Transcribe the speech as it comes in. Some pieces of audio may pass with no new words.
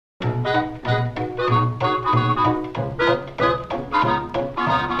It's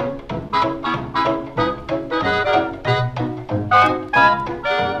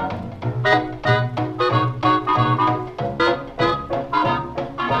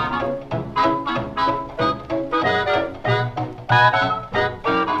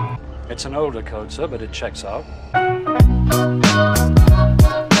an older code, sir, but it checks out.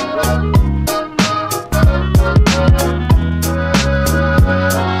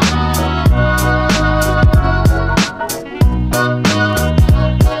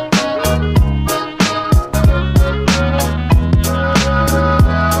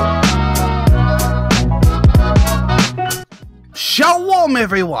 Shalom,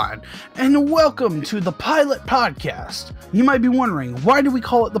 everyone, and welcome to the Pilot Podcast. You might be wondering, why do we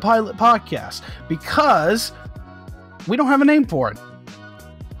call it the Pilot Podcast? Because we don't have a name for it.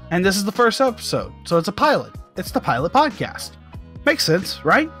 And this is the first episode, so it's a pilot. It's the Pilot Podcast. Makes sense,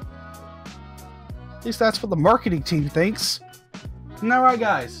 right? At least that's what the marketing team thinks. Isn't that right,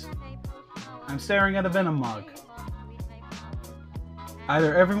 guys? I'm staring at a Venom mug.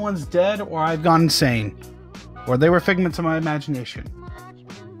 Either everyone's dead or I've gone insane. Or they were figments of my imagination.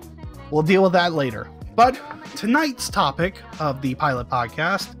 We'll deal with that later. But tonight's topic of the Pilot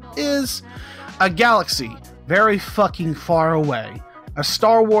Podcast is a galaxy very fucking far away. A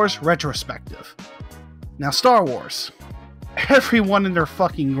Star Wars retrospective. Now, Star Wars. Everyone and their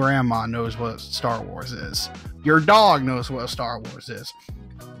fucking grandma knows what Star Wars is. Your dog knows what Star Wars is.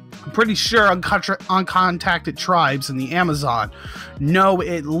 I'm pretty sure uncontacted tribes in the Amazon know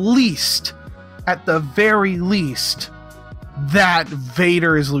at the very least, that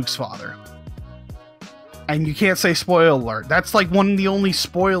Vader is Luke's father. And you can't say spoiler alert. That's like one of the only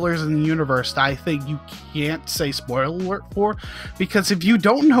spoilers in the universe that I think you can't say spoiler alert for. Because if you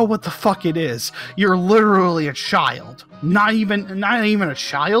don't know what the fuck it is, you're literally a child. Not even a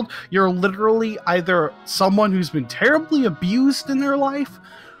child. You're literally either someone who's been terribly abused in their life,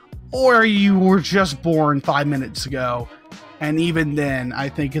 or you were just born 5 minutes ago. And even then, I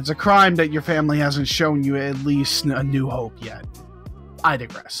think it's a crime that your family hasn't shown you at least a new hope yet. I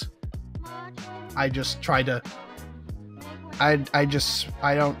digress. I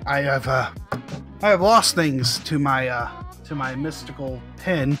have lost things to my mystical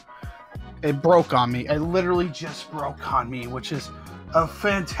pen. It broke on me. It literally just broke on me, which is a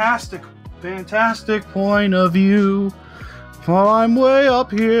fantastic point of view. While I'm way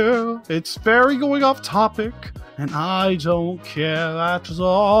up here, it's very going off topic. And I don't care at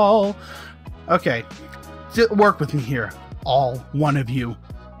all. Okay, work with me here, all one of you.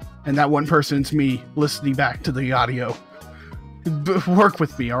 And that one person's me listening back to the audio. Work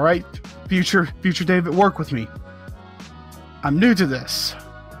with me, alright? Future David, work with me. I'm new to this.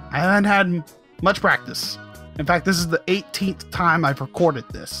 I haven't had much practice. In fact, this is the 18th time I've recorded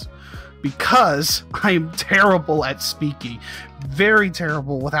this. Because I am terrible at speaking. Very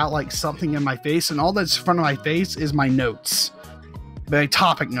terrible without like something in my face. And all that's in front of my face is my notes. My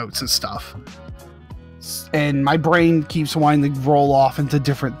topic notes and stuff. And my brain keeps wanting to roll off into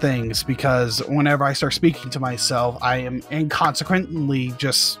different things. Because whenever I start speaking to myself, I am inconsequently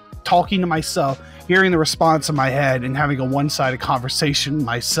just talking to myself, hearing the response in my head, and having a one-sided conversation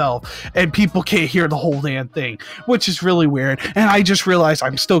myself, and people can't hear the whole damn thing, which is really weird. And I just realized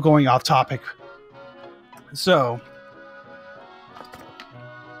I'm still going off topic. So,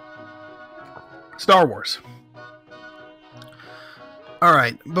 Star Wars.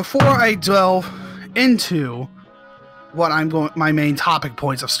 Alright, before I delve into what my main topic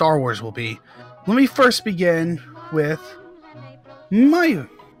points of Star Wars will be, let me first begin with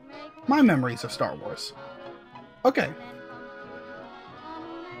my memories of Star Wars. Okay.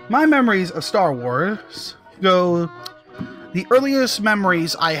 My memories of Star Wars go... The earliest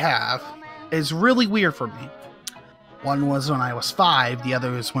memories I have is really weird for me. One was when I was 5, the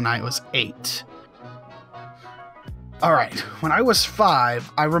other was when I was 8. Alright, when I was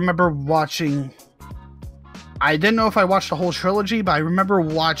 5, I remember watching... I didn't know if I watched the whole trilogy, but I remember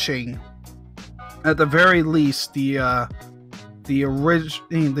watching, at the very least, the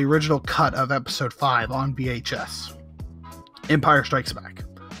original cut of Episode 5 on VHS. Empire Strikes Back.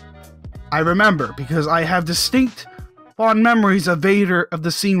 I remember because I have distinct fond memories of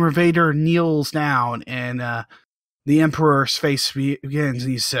the scene where Vader kneels down and the Emperor's face begins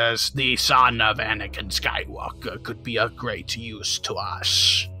and he says, "The son of Anakin Skywalker could be of great use to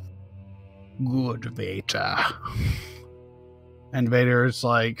us. Good Vader." And Vader's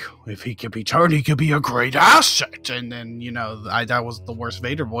like, if he could be turned, he could be a great asset. And then, that was the worst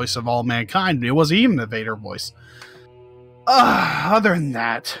Vader voice of all mankind. It wasn't even a Vader voice. Other than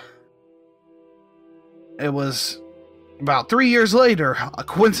that, it was about 3 years later,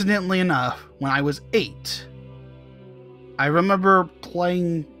 coincidentally enough, when I was 8, I remember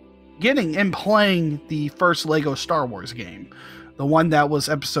getting and playing the first Lego Star Wars game. The one that was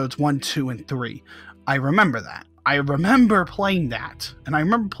episodes 1, 2, and 3. I remember that. I remember playing that. And I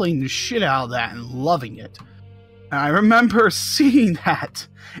remember playing the shit out of that and loving it. And I remember seeing that.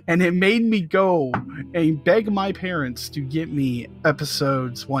 And it made me go and beg my parents to get me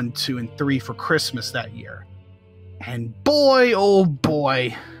episodes 1, 2, and 3 for Christmas that year. And boy, oh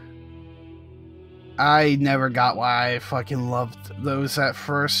boy, I never got why I fucking loved those at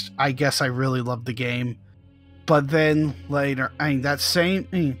first. I guess I really loved the game. But then later, a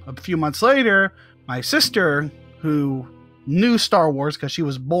few months later, my sister, who knew Star Wars because she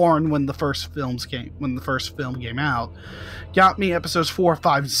was born when the first film came out, got me episodes 4,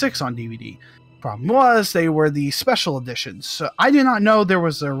 5, and 6 on DVD. Problem was, they were the special editions. So I did not know there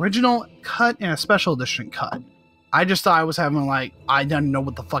was an original cut and a special edition cut. I just thought I was having, I didn't know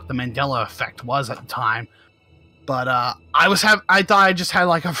what the fuck the Mandela effect was at the time. But I thought I just had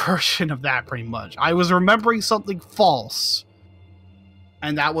a version of that pretty much. I was remembering something false.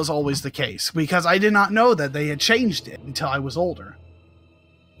 And that was always the case. Because I did not know that they had changed it until I was older.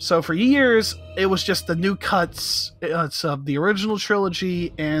 So for years, it was just the new cuts of the original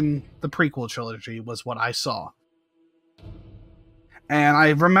trilogy and the prequel trilogy was what I saw. And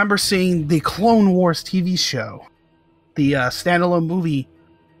I remember seeing the Clone Wars TV show. The standalone movie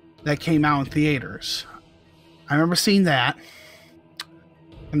that came out in theaters. I remember seeing that.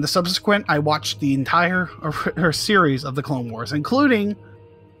 And the subsequent, I watched the entire series of the Clone Wars, including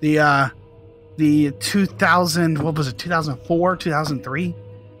the 2004, 2003?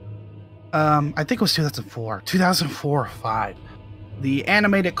 I think it was 2004. 2004 or 5. The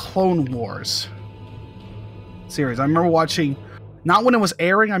animated Clone Wars series. I remember watching, not when it was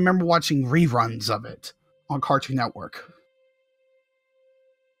airing, I remember watching reruns of it on Cartoon Network.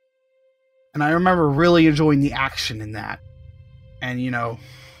 And I remember really enjoying the action in that. And,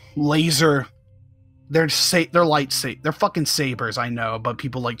 laser. They're lightsabers. They're fucking sabers, I know. But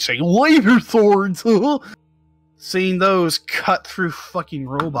people like saying, laser swords! Seeing those cut through fucking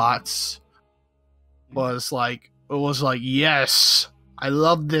robots was like, yes! I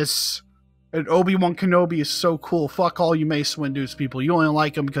love this. And Obi-Wan Kenobi is so cool. Fuck all you Mace Windu's people. You only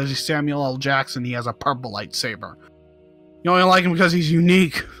like him because he's Samuel L. Jackson. He has a purple lightsaber. You only like him because he's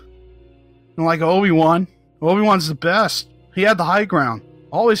unique. You don't like Obi-Wan. Obi-Wan's the best. He had the high ground.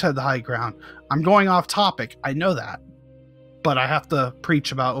 Always had the high ground. I'm going off topic. I know that. But I have to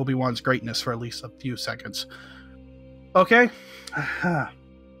preach about Obi-Wan's greatness for at least a few seconds. Okay? I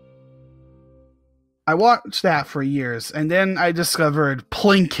watched that for years. And then I discovered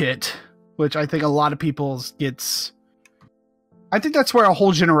Plinkett, which I think a lot of people gets... I think that's where a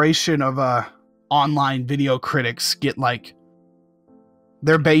whole generation of online video critics get,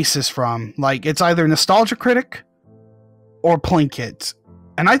 their basis from. It's either Nostalgia Critic or Plinkett.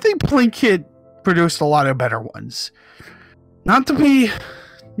 And I think Plinkett produced a lot of better ones. Not to be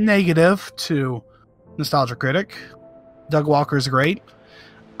negative to Nostalgia Critic. Doug Walker's great.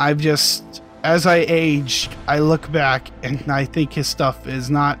 As I aged, I look back and I think his stuff is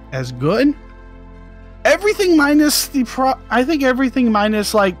not as good. Everything minus everything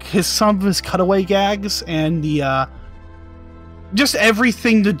minus some of his cutaway gags and the just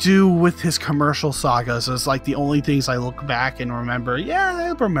everything to do with his commercial sagas is the only things I look back and remember. Yeah,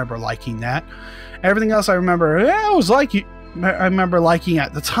 I remember liking that. Everything else I remember, I remember liking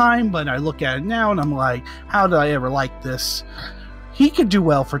at the time, but I look at it now and I'm like, how did I ever like this? He could do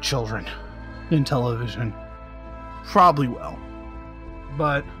well for children in television. Probably will.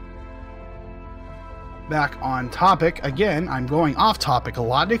 But back on topic, again, I'm going off topic a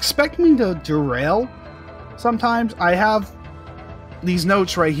lot. Expect me to derail sometimes. I have these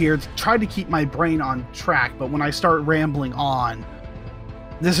notes right here to try to keep my brain on track, but when I start rambling on,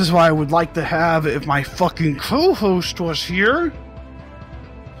 this is why I would like to have, if my fucking co-host was here,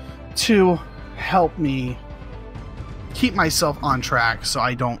 to help me keep myself on track so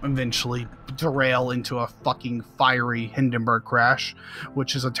I don't eventually derail into a fucking fiery Hindenburg crash,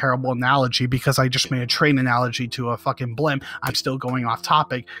 which is a terrible analogy because I just made a train analogy to a fucking blimp. I'm still going off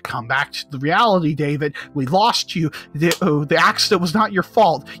topic. Come back to the reality, David. We lost you. The accident was not your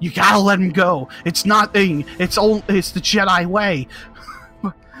fault. You gotta let him go. It's not it's the Jedi way.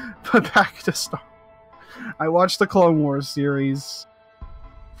 But back to Star. I watched the Clone Wars series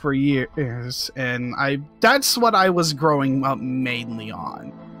for years, and that's what I was growing up mainly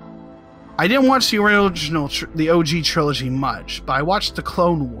on. I didn't watch the original, the OG trilogy much, but I watched the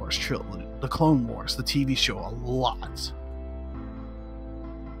Clone Wars trilogy, the Clone Wars, the TV show, a lot.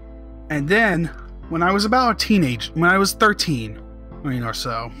 And then when I was about a teenage, when I was 13, or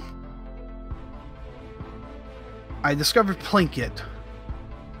so, I discovered Plinkett,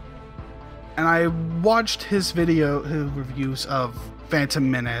 and I watched his reviews of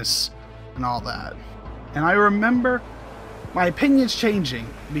Phantom Menace and all that. And I remember my opinions changing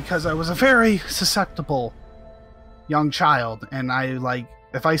because I was a very susceptible young child, and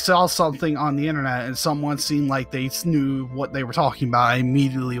if I saw something on the internet and someone seemed like they knew what they were talking about, I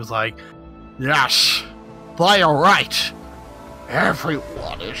immediately was like, yes, they are right.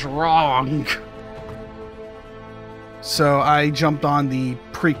 Everyone is wrong. So I jumped on the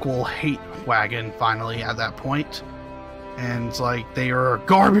prequel hate wagon finally at that point. And it's like, they are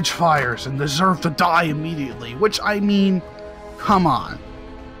garbage fires and deserve to die immediately. Which, I mean, come on.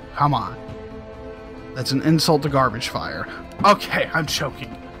 Come on. That's an insult to garbage fire. Okay, I'm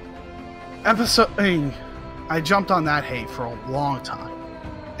choking. I jumped on that hate for a long time.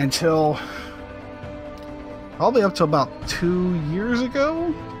 Until probably up to about 2 years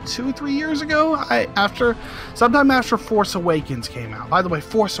ago? 2-3 years ago? Sometime after Force Awakens came out. By the way,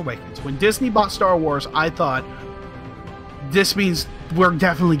 Force Awakens. When Disney bought Star Wars, I thought, this means we're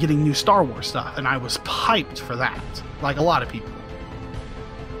definitely getting new Star Wars stuff. And I was hyped for that. Like a lot of people.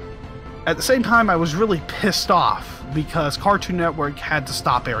 At the same time, I was really pissed off because Cartoon Network had to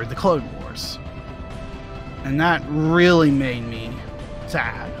stop airing the Clone Wars. And that really made me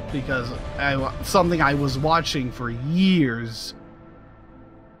sad because something I was watching for years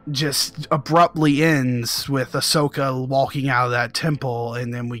just abruptly ends with Ahsoka walking out of that temple,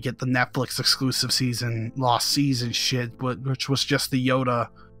 and then we get the Netflix exclusive Lost Season shit, which was just the Yoda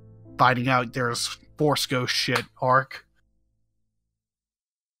finding out there's Force Ghost shit arc.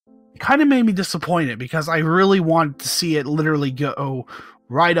 Kind of made me disappointed because I really wanted to see it literally go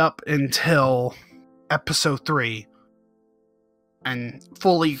right up until episode 3 and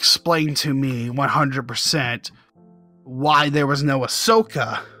fully explain to me 100% why there was no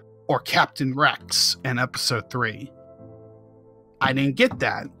Ahsoka or Captain Rex in episode 3. I didn't get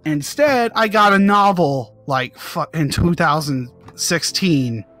that. Instead, I got a novel like in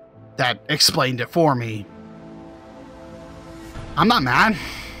 2016 that explained it for me. I'm not mad.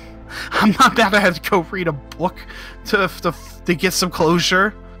 I'm not mad I had to go read a book to get some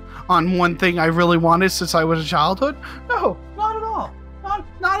closure on one thing I really wanted since I was a childhood. No, not at all. Not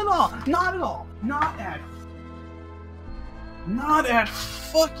at all. Not at all. Not at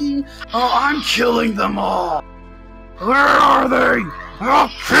fucking... Oh, I'm killing them all. Where are they? I'll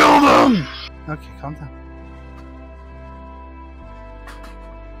kill them. Okay, calm down.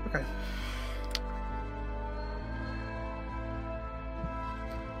 Okay.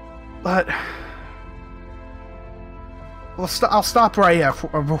 But I'll stop right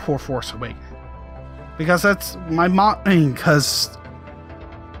before Force Awakens, because that's my because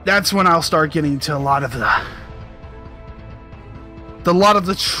that's when I'll start getting to a lot of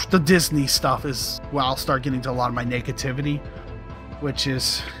the Disney stuff is when I'll start getting to a lot of my negativity, which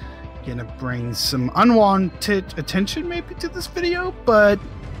is gonna bring some unwanted attention maybe to this video, but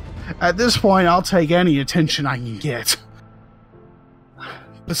at this point I'll take any attention I can get.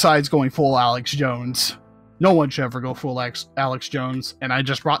 Besides going full Alex Jones. No one should ever go full Alex Jones, and I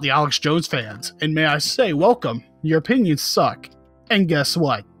just brought the Alex Jones fans. And may I say, welcome. Your opinions suck. And guess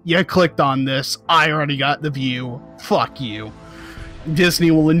what? You clicked on this. I already got the view. Fuck you. Disney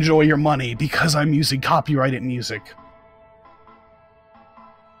will enjoy your money because I'm using copyrighted music.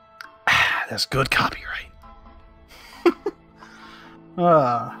 That's good copyright.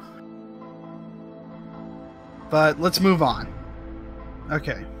 But let's move on.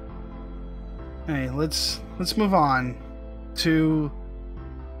 Okay. Hey, let's move on to...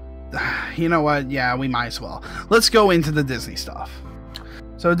 You know what? Yeah, we might as well. Let's go into the Disney stuff.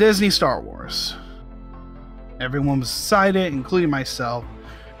 So, Disney Star Wars. Everyone was excited, including myself.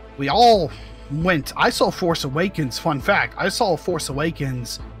 We all went. I saw Force Awakens. Fun fact, I saw Force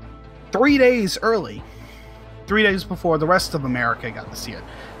Awakens 3 days early. 3 days before the rest of America got to see it.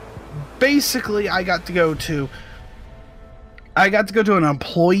 Basically, I got to go to an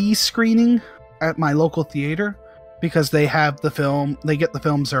employee screening at my local theater because they have the film, they get the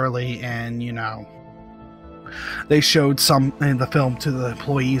films early, and you know, they showed some in the film to the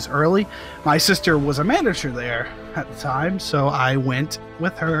employees early. My sister was a manager there at the time, so I went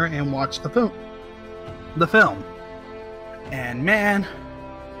with her and watched the film. And man,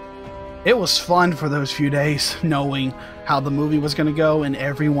 it was fun for those few days knowing how the movie was going to go, and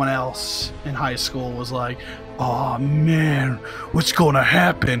everyone else in high school was like, oh man, what's going to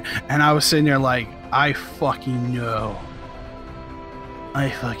happen? And I was sitting there like, I fucking know. I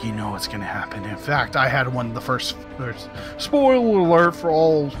fucking know what's going to happen. In fact, I had one of the first... Spoiler alert for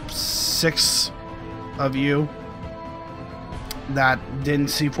all 6 of you that didn't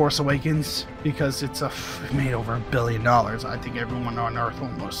see Force Awakens because it made over $1 billion. I think everyone on Earth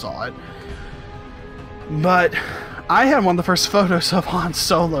almost saw it. But I had one of the first photos of Han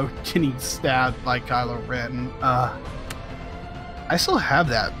Solo getting stabbed by Kylo Ren. I still have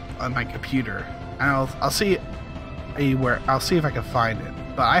that on my computer. I'll see where. I'll see if I can find it.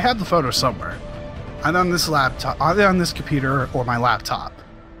 But I have the photo somewhere. Either on this laptop, either on this computer, or my laptop,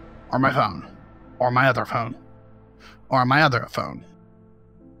 or my phone, or my other phone, or my other phone.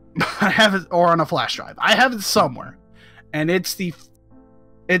 I have it, or on a flash drive. I have it somewhere, and it's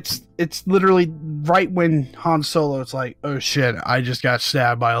literally right when Han Solo. It's like, oh shit! I just got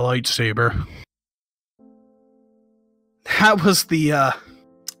stabbed by a lightsaber. That was the.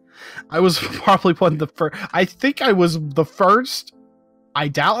 I was probably one of the first. I think I was the first. I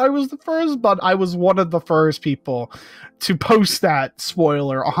doubt I was the first, but I was one of the first people to post that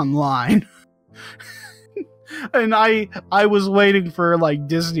spoiler online. And I was waiting for like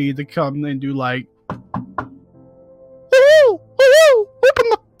Disney to come and do like, hello, open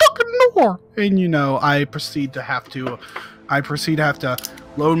the fucking door. And you know, I proceed to have to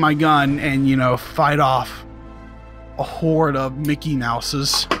load my gun and fight off a horde of Mickey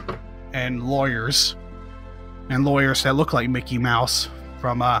Mouses and lawyers that look like Mickey Mouse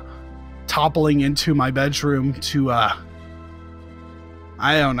from toppling into my bedroom to I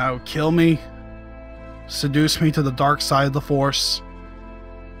don't know, kill me, seduce me to the dark side of the Force,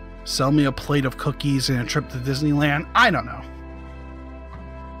 sell me a plate of cookies and a trip to Disneyland. I don't know.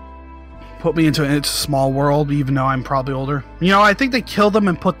 Put me into It's a Small World, even though I'm probably older. I think they kill them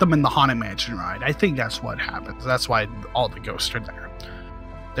and put them in the Haunted Mansion ride. I think that's what happens. That's why all the ghosts are there.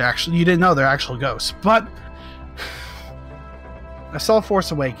 You didn't know they're actual ghosts. But I saw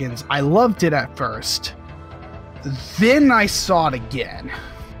Force Awakens. I loved it at first. Then I saw it again.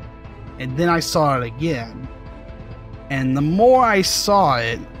 And then I saw it again. And the more I saw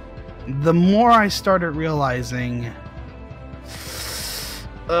it, the more I started realizing,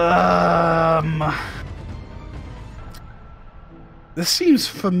 this seems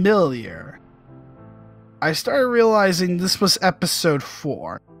familiar. I started realizing this was episode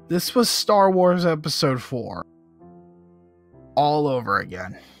 4. This was Star Wars episode 4. All over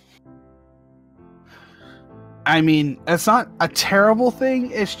again. I mean, it's not a terrible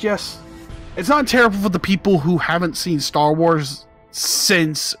thing. It's not terrible for the people who haven't seen Star Wars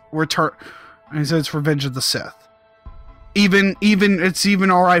since Revenge of the Sith. It's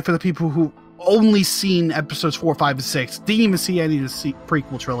even alright for the people who only seen episodes 4, 5, and 6. Didn't even see any of the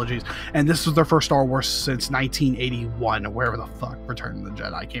prequel trilogies. And this was their first Star Wars since 1981, or wherever the fuck Return of the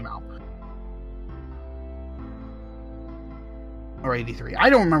Jedi came out. Or 83.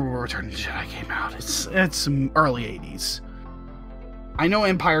 I don't remember where Return of the Jedi came out. It's early 80s. I know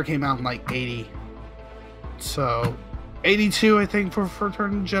Empire came out in like 80. So 82, I think, for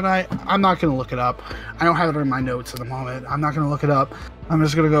Return of the Jedi. I'm not going to look it up. I don't have it in my notes at the moment. I'm not going to look it up. I'm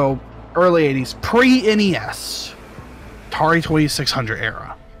just going to go early 80s. Pre-NES. Atari 2600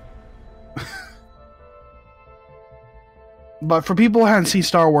 era. But for people who hadn't seen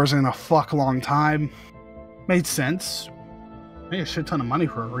Star Wars in a fuck long time, made sense. Made a shit ton of money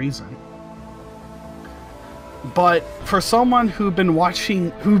for a reason. But for someone who'd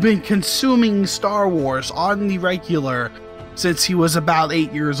been consuming Star Wars on the regular since he was about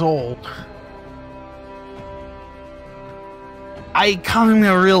 8 years old, I kind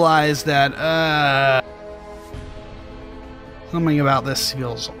of realized that something about this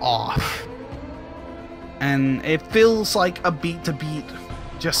feels off. And it feels like a beat-to-beat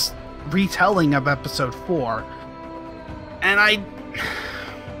just retelling of episode 4. And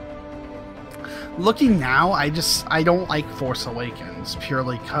looking now, I don't like Force Awakens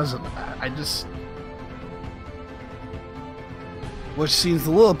purely because of that. Which seems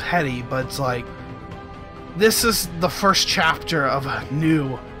a little petty, but it's like, this is the first chapter of a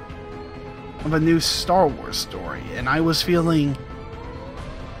new Star Wars story, and I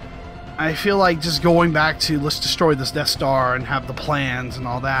feel like just going back to let's destroy this Death Star and have the plans and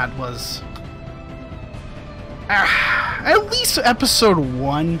all that was at least episode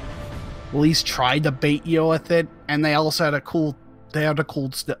 1 at least tried to bait you with it, and they also had a cool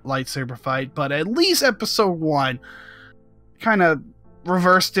lightsaber fight, but at least episode 1 kind of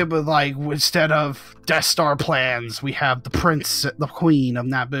reversed it with, like, instead of Death Star plans, we have the Queen of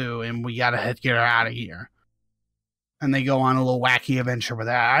Naboo, and we gotta get her out of here. And they go on a little wacky adventure with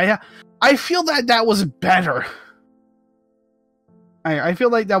that. I feel that was better. I feel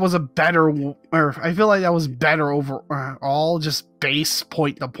like that was better overall, just base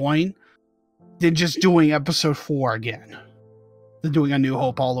point to point, than just doing episode 4 again. Than doing A New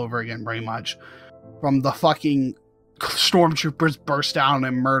Hope all over again, very much. from the fucking stormtroopers burst down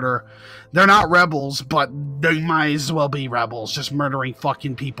and murder. They're not rebels, but they might as well be rebels, just murdering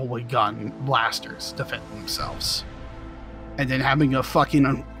fucking people with gun blasters, defending themselves. And then having a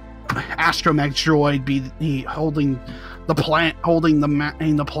fucking astromech droid be holding the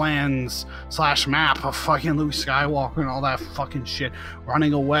plans / map of fucking Luke Skywalker and all that fucking shit,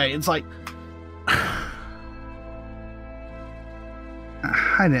 running away. It's like,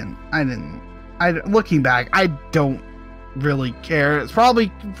 looking back, I don't really care. It's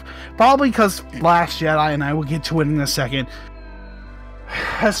probably because Last Jedi, and I will get to it in a second,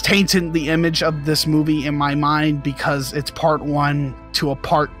 has tainted the image of this movie in my mind, because it's part 1 to a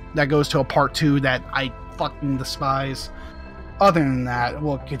part that goes to a part 2 that I fucking despise. Other than that,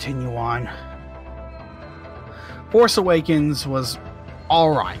 we'll continue on. Force Awakens was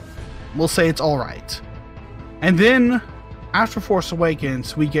alright. We'll say it's alright. And then, after Force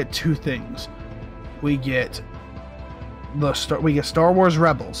Awakens, we get 2 things. We get Star Wars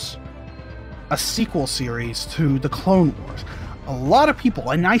Rebels, a sequel series to the Clone Wars. A lot of people,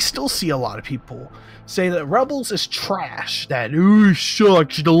 and I still see a lot of people, say that Rebels is trash, that ooh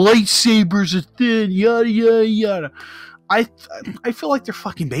sucks, the lightsabers are thin, yada yada yada. I feel like they're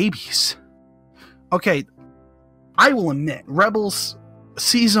fucking babies. Okay, I will admit, Rebels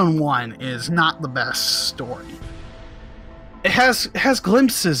Season 1 is not the best story. It has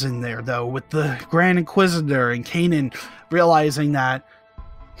glimpses in there, though, with the Grand Inquisitor and Kanan realizing that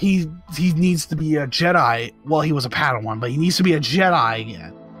he needs to be a Jedi. Well, he was a Padawan, but he needs to be a Jedi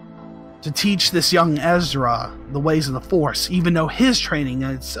again to teach this young Ezra the ways of the Force, even though his training in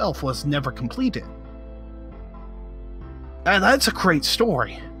itself was never completed. And that's a great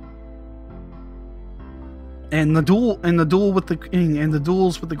story. And the duels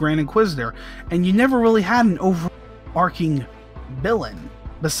with the Grand Inquisitor, and you never really had an overarching villain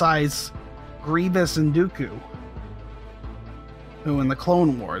besides Grievous and Dooku, who in the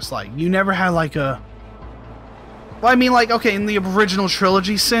Clone Wars, like, you never had like a, well, I mean, like, okay, in the original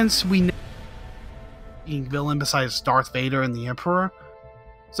trilogy sense, we never had a villain besides Darth Vader and the Emperor.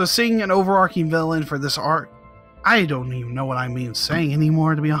 So seeing an overarching villain for this arc, I don't even know what I mean saying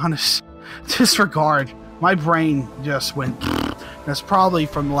anymore, to be honest. Disregard. My brain just went. That's probably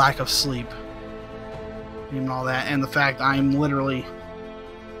from the lack of sleep. And all that, and the fact I'm running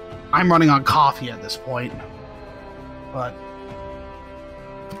on coffee at this point. But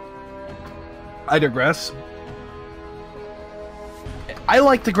I digress. I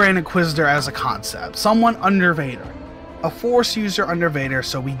like the Grand Inquisitor as a concept. Someone under Vader. A Force user under Vader,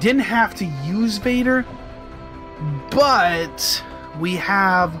 so we didn't have to use Vader, but we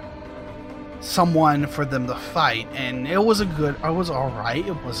have someone for them to fight, and it was alright.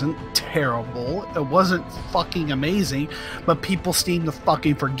 It wasn't terrible. It wasn't fucking amazing, but people seem to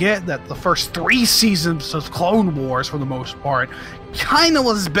fucking forget that the first 3 seasons of Clone Wars, for the most part, kinda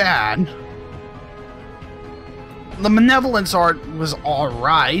was bad. The Malevolence art was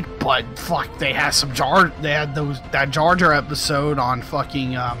alright, but fuck, they had that Jar Jar episode on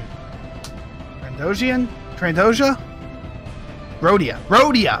fucking Trandosia?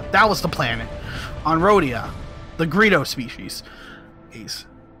 Rhodia, that was the planet. On Rhodia, the Greedo species.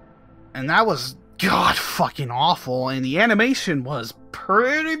 And that was god fucking awful, and the animation was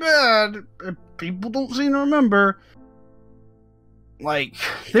pretty bad. People don't seem to remember. Like,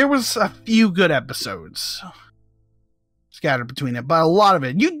 there was a few good episodes scattered between it, but a lot of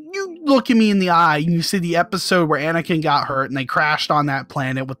it, you look at me in the eye and you see the episode where Anakin got hurt and they crashed on that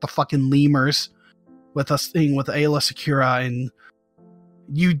planet with the fucking lemurs, with us thing with Ayla Secura, and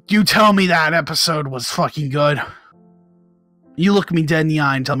you tell me that episode was fucking good. You look me dead in the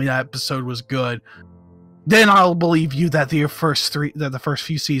eye and tell me that episode was good. Then I'll believe you that the first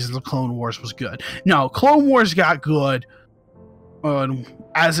few seasons of Clone Wars was good. No, Clone Wars got good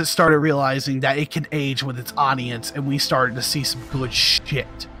as it started realizing that it can age with its audience, and we started to see some good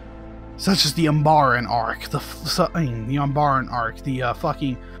shit, such as the Umbaran arc, the fucking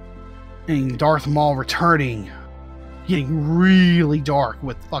Darth Maul returning, getting really dark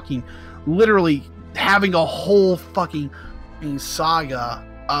with fucking literally having a whole fucking saga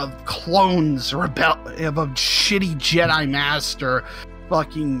of clones of a shitty Jedi Master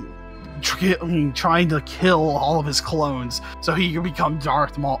fucking trying to kill all of his clones so he can become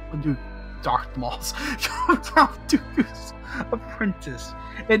Darth Maul's Dooku's apprentice.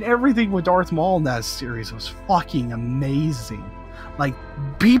 And everything with Darth Maul in that series was fucking amazing. Like,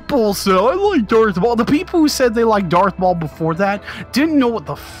 people said, I like Darth Maul. The people who said they liked Darth Maul before that didn't know what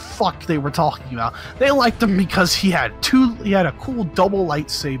the fuck they were talking about. They liked him because he had a cool double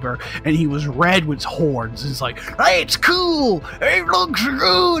lightsaber, and he was red with horns. It's like, hey, it's cool. It looks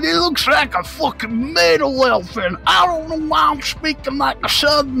good. It looks like a fucking metal elf, and I don't know why I'm speaking like a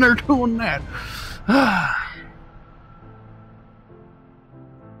southerner doing that.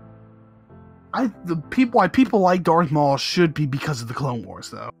 Why people like Darth Maul should be because of the Clone Wars,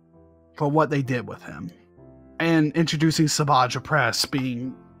 though, for what they did with him, and introducing Savage Opress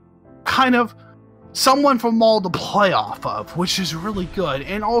being kind of someone for Maul to play off of, which is really good,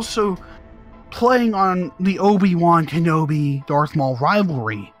 and also playing on the Obi-Wan Kenobi Darth Maul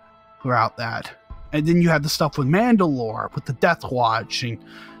rivalry throughout that. And then you had the stuff with Mandalore, with the Death Watch,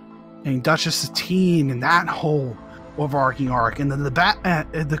 and Duchess Satine, and that whole overarching arc, and then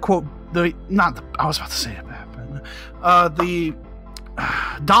the quote. I was about to say it, but the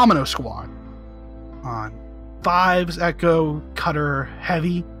Domino Squad on Fives, Echo, Cutter,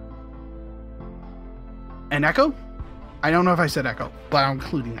 Heavy, and Echo. I don't know if I said Echo, but I'm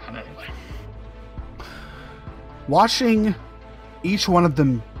including that anyway. Watching each one of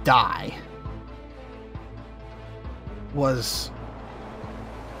them die was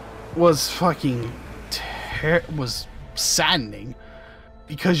saddening.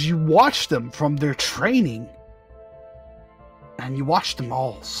 Because you watch them from their training, and you watch them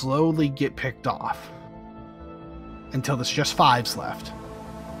all slowly get picked off until there's just Fives left,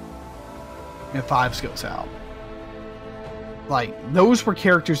 and Fives goes out. Like, those were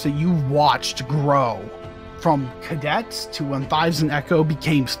characters that you watched grow from cadets to when Fives and Echo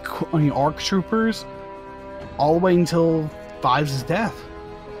became ARC troopers, all the way until Fives' death.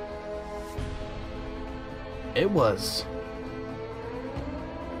 It was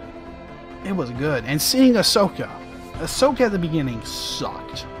good. And seeing Ahsoka at the beginning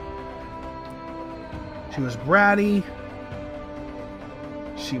sucked. She was bratty,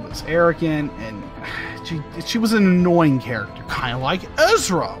 she was arrogant, and she was an annoying character, kind of like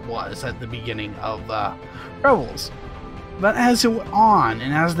Ezra was at the beginning of Rebels. But as it went on,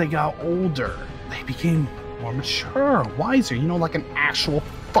 and as they got older, they became more mature, wiser, like an actual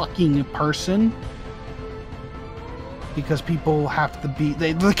fucking person. Because people have to be...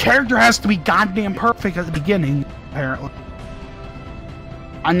 the character has to be goddamn perfect at the beginning, apparently.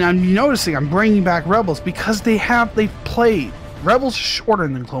 And I'm noticing I'm bringing back Rebels because they've played... Rebels shorter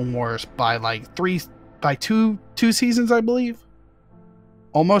than Clone Wars by like two seasons, I believe.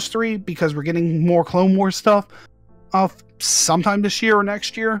 Almost 3, because we're getting more Clone Wars stuff sometime this year or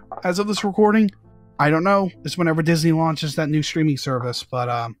next year, as of this recording. I don't know. It's whenever Disney launches that new streaming service,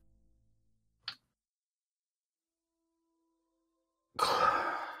 but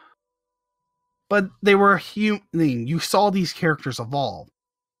they were human. You saw these characters evolve.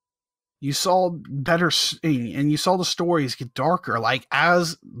 You saw better, and you saw the stories get darker. Like,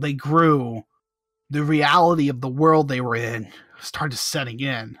 as they grew, the reality of the world they were in started setting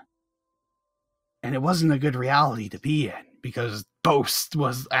in. And it wasn't a good reality to be in, because both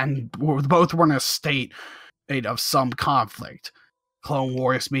were in a state of some conflict. Clone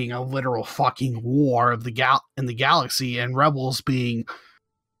Wars being a literal fucking war of in the galaxy, and Rebels being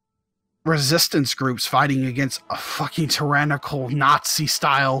resistance groups fighting against a fucking tyrannical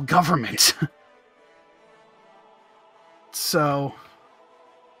Nazi-style government. So,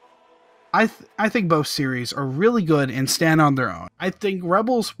 I think both series are really good and stand on their own. I think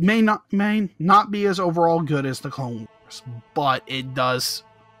Rebels may not be as overall good as the Clone Wars, but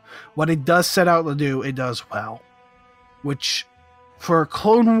what it does set out to do, it does well. Which, for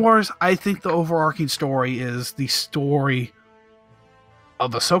Clone Wars, I think the overarching story is the story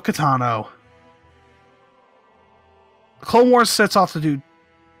of Ahsoka Tano. Clone Wars sets off to do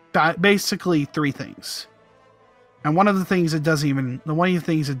basically 3 things. And one of the things it does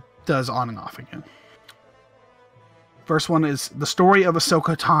on and off again. First one is the story of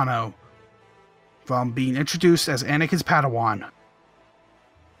Ahsoka Tano, from being introduced as Anakin's Padawan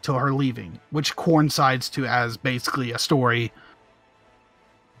till her leaving, which coincides to as basically a story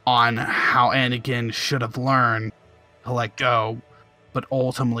on how Anakin should have learned to let go, but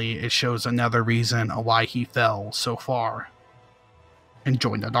ultimately it shows another reason why he fell so far and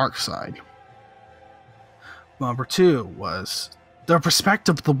joined the dark side. Number 2 was the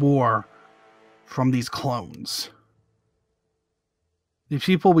perspective of the war from these clones. The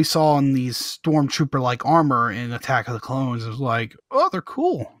people we saw in these stormtrooper-like armor in Attack of the Clones is like, oh, they're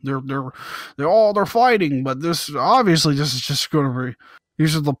cool. They're fighting, but this is just going to be,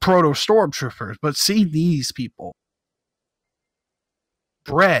 these are the proto stormtroopers. But see these people,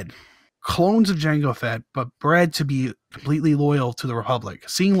 bred clones of Jango Fett, but bred to be completely loyal to the Republic.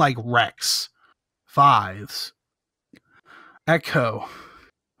 Seeing like Rex, Fives, Echo,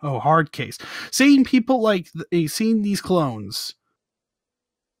 Hard Case. Seeing people like, seeing these clones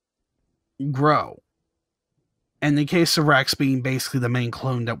grow. And in the case of Rex being basically the main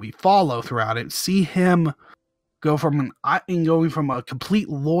clone that we follow throughout it, see him going from a complete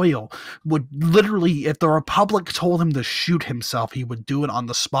loyal, would literally, if the Republic told him to shoot himself, he would do it on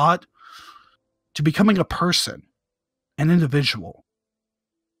the spot, to becoming a person, an individual,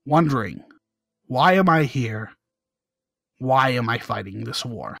 wondering, why am I here? Why am I fighting this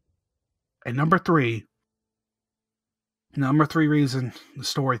war? And number three reason the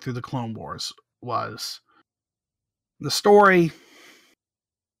story through the Clone Wars was the story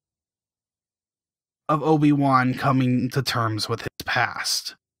of Obi-Wan coming to terms with his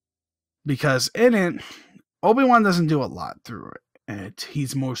past. Because in it, Obi-Wan doesn't do a lot through it.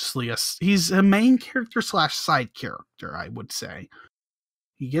 He's mostly he's a main character / side character, I would say.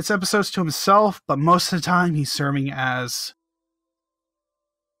 He gets episodes to himself, but most of the time he's serving as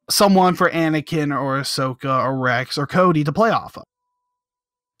someone for Anakin or Ahsoka or Rex or Cody to play off of.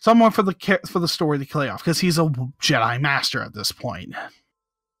 Someone for the story to play off, because he's a Jedi Master at this point.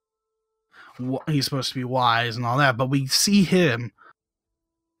 He's supposed to be wise and all that, but we see him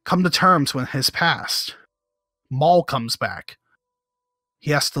come to terms with his past. Maul comes back.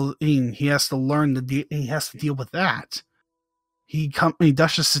 He has to learn he has to deal with that.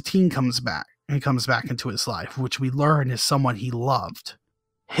 Duchess Satine comes back, and he comes back into his life, which we learn is someone he loved.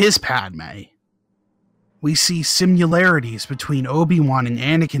 His Padme. We see similarities between Obi-Wan and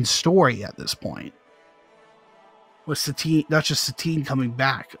Anakin's story at this point. With Duchess Satine coming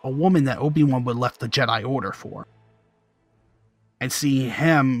back, a woman that Obi-Wan would left the Jedi Order for. And seeing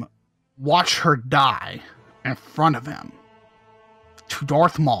him watch her die in front of him to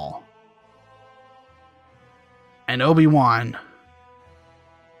Darth Maul. And Obi-Wan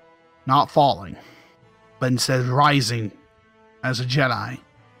not falling, but instead rising as a Jedi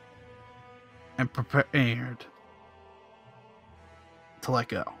and prepared to let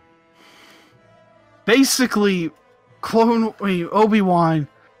go. Basically, Obi-Wan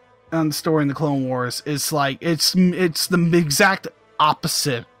and the story in the Clone Wars is like, it's the exact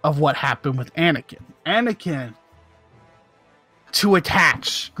opposite of what happened with Anakin. Anakin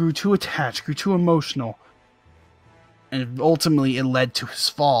grew too emotional, and ultimately it led to his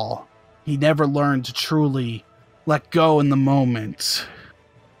fall. He never learned to truly let go in the moment.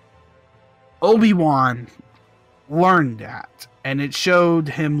 Obi-Wan learned that, and it showed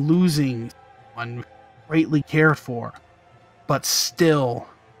him losing someone greatly cared for, but still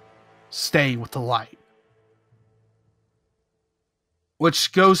staying with the light.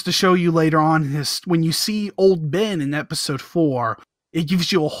 Which goes to show you later on, when you see Old Ben in episode 4, it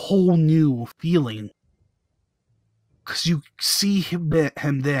gives you a whole new feeling. Because you see him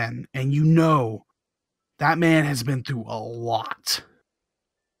then, and you know that man has been through a lot.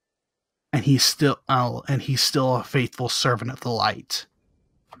 And he's still a faithful servant of the light,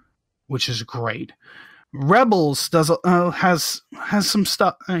 which is great. Rebels has some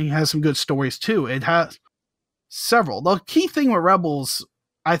stuff. It has some good stories too. It has several. The key thing with Rebels,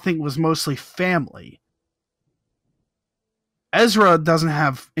 I think, was mostly family. Ezra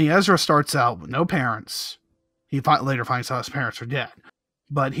starts out with no parents. He later finds out his parents are dead,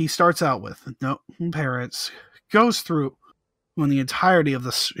 but he starts out with no parents. Goes through when the entirety of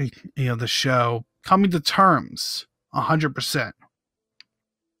the show coming to terms 100%.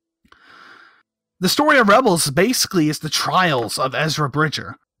 The story of Rebels basically is the trials of Ezra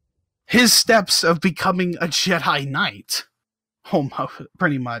Bridger, his steps of becoming a Jedi Knight,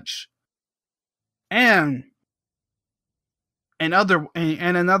 pretty much, and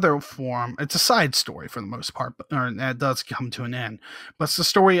another form. It's a side story for the most part, but that does come to an end. But it's the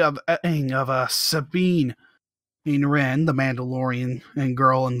story of Sabine Wren, the Mandalorian and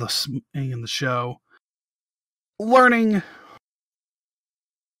girl in the show, learning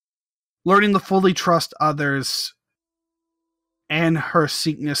to fully trust others, and her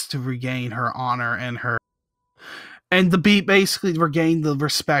seekness to regain her honor and to basically regain the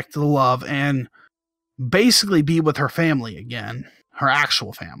respect, the love, and basically be with her family again, her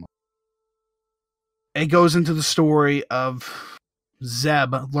actual family. It goes into the story of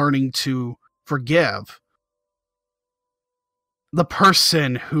Zeb learning to forgive the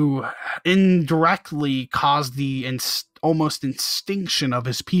person who indirectly caused the almost extinction of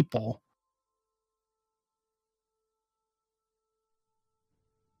his people.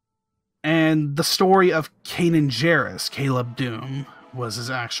 And the story of Kanan Jarrus, Caleb Doom was his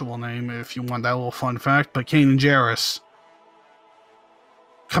actual name, if you want that little fun fact. But Kanan Jarrus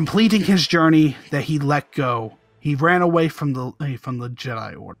completing his journey that he let go He ran away from the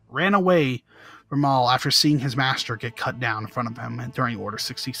Jedi Order. Ran away from Maul after seeing his master get cut down in front of him during Order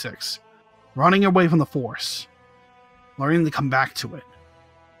 66. Running away from the Force. Learning to come back to it.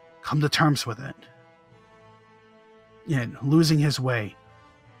 Come to terms with it. And losing his way.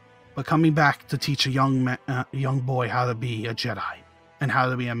 But coming back to teach a young boy how to be a Jedi. And how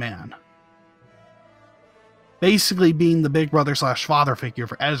to be a man. Basically being the big brother / father figure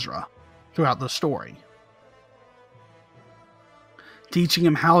for Ezra throughout the story. Teaching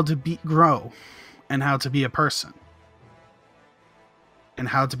him how to grow and how to be a person. And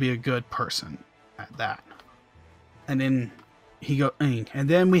how to be a good person at that. And then and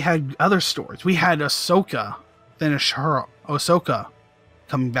then we had other stories. We had Ahsoka finish her Ahsoka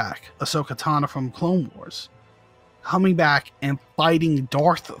coming back. Ahsoka Tano from Clone Wars. Coming back and fighting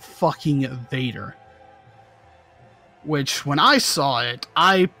Darth fucking Vader. Which, when I saw it,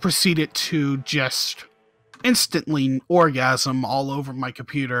 I proceeded to just instantly orgasm all over my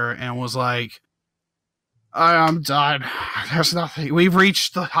computer and was like, I'm done. There's nothing. We've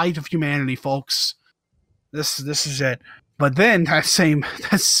reached the height of humanity, folks. This is it. But then but I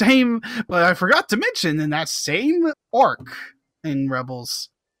forgot to mention, in that same arc in Rebels,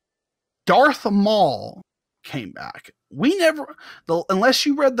 Darth Maul came back. Unless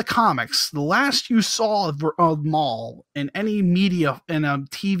you read the comics, the last you saw of Maul in any media, in a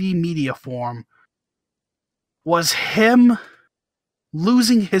TV media form, was him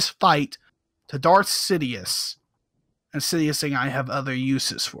losing his fight to Darth Sidious, and Sidious saying, I have other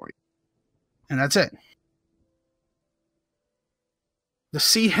uses for you. And that's it. To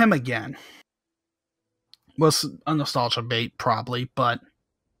see him again was a nostalgia bait, probably, but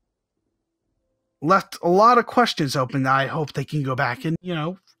left a lot of questions open that I hope they can go back and,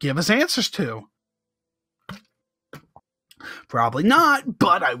 give us answers to. Probably not,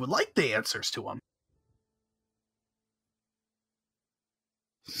 but I would like the answers to them.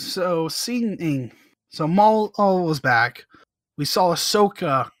 So Maul was back. We saw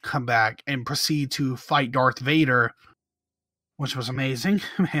Ahsoka come back and proceed to fight Darth Vader, which was amazing,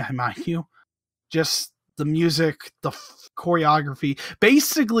 may I mind you. Just the music, the choreography.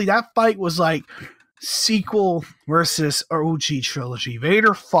 Basically, that fight was like sequel versus OG trilogy.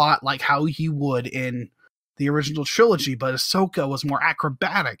 Vader fought like how he would in the original trilogy, but Ahsoka was more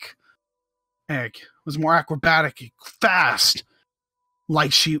acrobatic. Fast,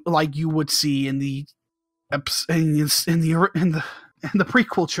 like you would see in the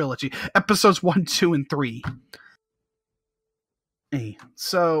prequel trilogy, episodes 1, 2, and 3.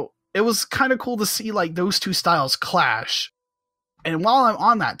 So it was kind of cool to see like those two styles clash. And while I'm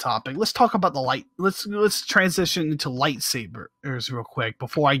on that topic, let's talk about let's transition into lightsabers real quick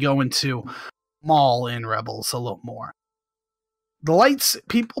before I go into Maul in Rebels a little more.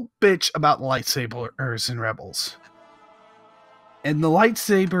 People bitch about the lightsabers in Rebels. And the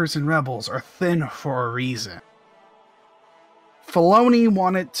lightsabers in Rebels are thin for a reason. Dave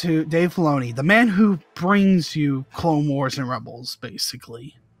Filoni, the man who brings you Clone Wars and Rebels,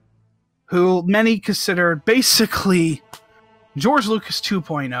 basically, who many considered basically George Lucas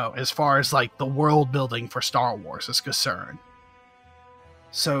 2.0 as far as like the world building for Star Wars is concerned.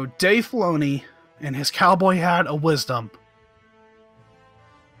 So Dave Filoni and his cowboy hat of wisdom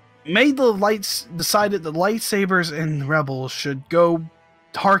decided the lightsabers in Rebels should go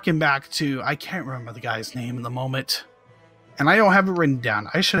harken back to, I can't remember the guy's name in the moment. And I don't have it written down.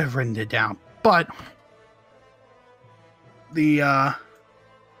 I should have written it down. But the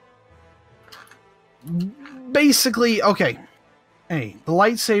basically, okay. Hey, the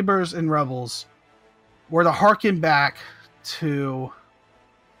lightsabers in Rebels were to harken back to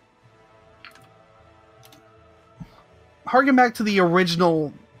the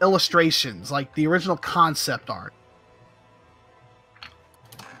original illustrations, like the original concept art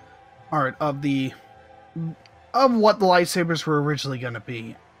of what the lightsabers were originally going to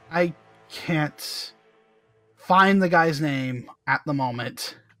be. I can't find the guy's name at the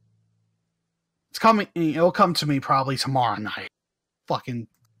moment. It's coming. It'll come to me probably tomorrow night. Fucking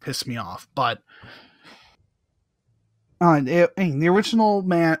piss me off. But the original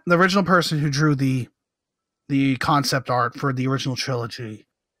person who drew the concept art for the original trilogy,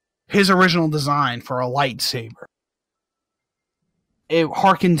 his original design for a lightsaber, it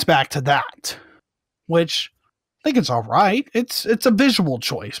harkens back to that, which I think it's all right. It's a visual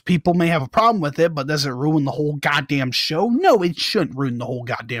choice. People may have a problem with it, but does it ruin the whole goddamn show? No, it shouldn't ruin the whole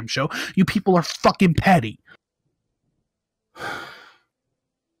goddamn show. You people are fucking petty.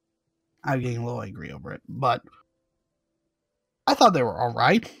 I'm getting a little angry over it, but I thought they were all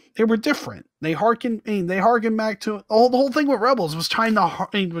right. They were different. They harken back to the whole thing with Rebels was trying to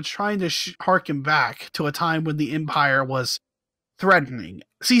harken back to a time when the Empire was threatening.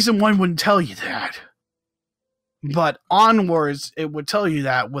 Season 1 wouldn't tell you that, but onwards it would tell you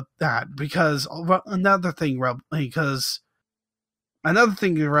that with that, because another thing the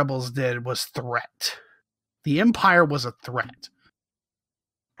Rebels did was threat. The Empire was a threat.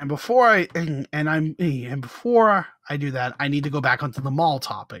 And before I do that, I need to go back onto the Maul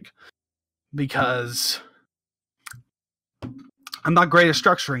topic, because I'm not great at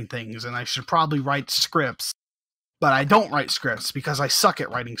structuring things, and I should probably write scripts, but I don't write scripts because I suck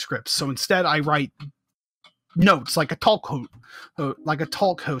at writing scripts. So instead, I write notes like a talk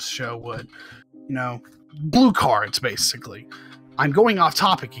host show would, blue cards basically. I'm going off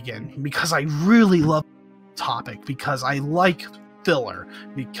topic again because I really love topic, because I like filler,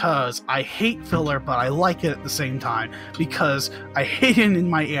 because I hate filler, but I like it at the same time, because I hate it in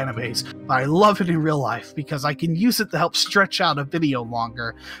my animes, but I love it in real life, because I can use it to help stretch out a video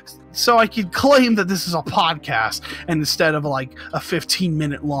longer, so I can claim that this is a podcast, and instead of like a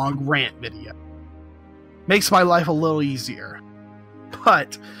 15-minute long rant video. Makes my life a little easier.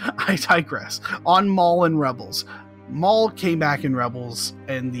 But I digress. On Maul and Rebels. Maul came back in Rebels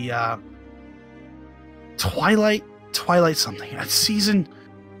in the Twilight something at season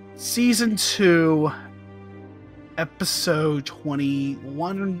 2, episode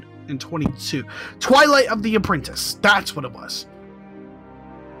 21 and 22. Twilight of the Apprentice. That's what it was.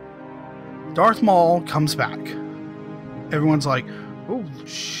 Darth Maul comes back. Everyone's like, oh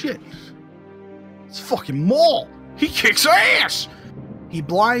shit, it's fucking Maul. He kicks ass. He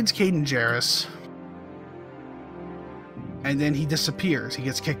blinds Kanan Jarrus, and then he disappears. He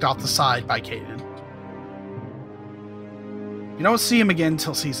gets kicked off the side by Kanan. You don't see him again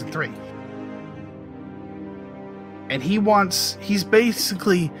until season 3. And he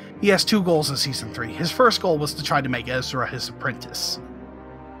has 2 goals in season 3. His first goal was to try to make Ezra his apprentice,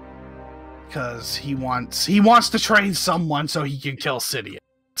 because he wants to train someone so he can kill Sidious.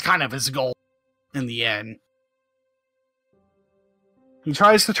 It's kind of his goal in the end. He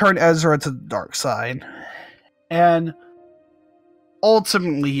tries to turn Ezra to the dark side, and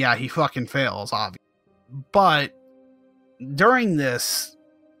ultimately, yeah, he fucking fails, obviously. But during this,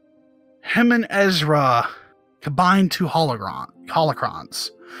 him and Ezra combine 2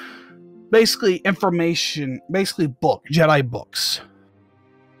 holocrons. Basically Jedi books.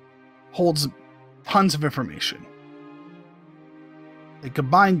 Holds tons of information. They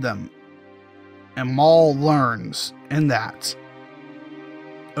combine them, and Maul learns in that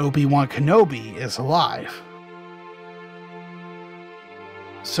Obi-Wan Kenobi is alive.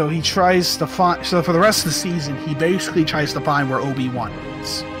 So he tries to find. So for the rest of the season, he basically tries to find where Obi-Wan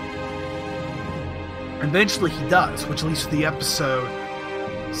is. Eventually, he does, which leads to the episode,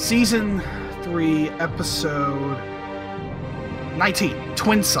 season 3, episode 19.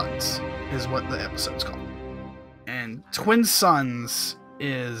 Twin Sons is what the episode's called, and Twin Sons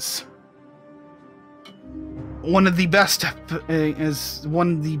is one of the best.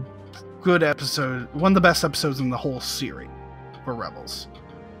 One of the best episodes in the whole series for Rebels.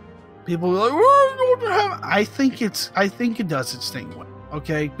 People are like, oh, I think it does its thing,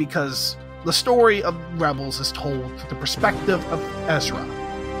 okay? Because the story of Rebels is told through the perspective of Ezra.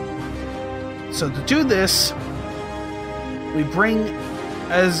 So to do this, we bring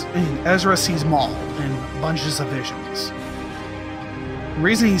Ezra sees Maul in bunches of visions. The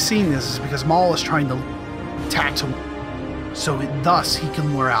reason he's seeing this is because Maul is trying to Tatooine, so thus he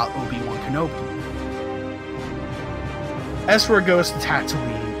can lure out Obi-Wan Kenobi. Ezra goes to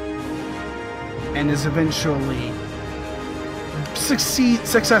Tatooine and is eventually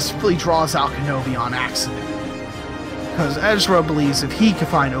successfully draws out Kenobi on accident, because Ezra believes if he can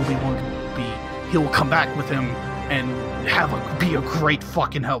find Obi-Wan Kenobi, he will come back with him and be a great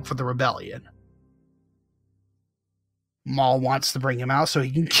fucking help for the rebellion. Maul wants to bring him out so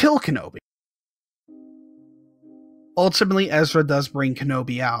he can kill Kenobi. Ultimately, Ezra does bring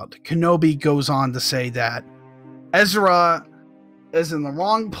Kenobi out. Kenobi goes on to say that Ezra is in the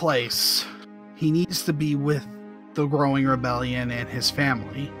wrong place. He needs to be with the growing rebellion and his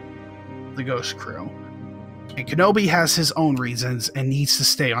family, the Ghost Crew. And Kenobi has his own reasons and needs to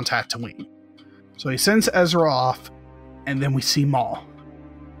stay on Tatooine. So he sends Ezra off, and then we see Maul.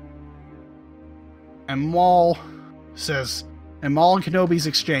 And Maul and Kenobi's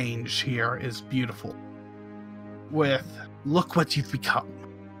exchange here is beautiful. With, look what you've become.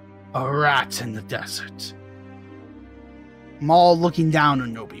 A rat in the desert. Maul looking down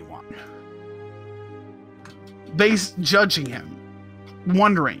on Obi-Wan. Judging him.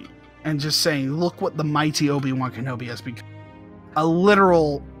 Wondering. And just saying, look what the mighty Obi-Wan Kenobi has become. A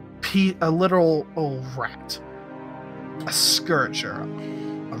literal a literal old rat, a scourger,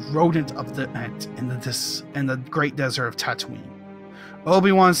 a rodent of the end in the great desert of Tatooine.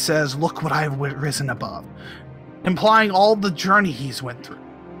 Obi-Wan says, "Look what I have risen above," implying all the journey he's went through.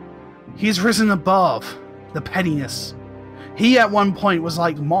 He's risen above the pettiness. He at one point was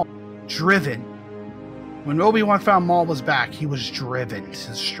like Maul, driven. When Obi-Wan found Maul was back, he was driven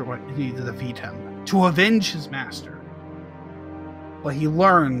to defeat him, to avenge his master. But he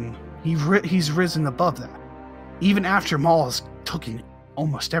learned he's risen above that, even after Maul has taken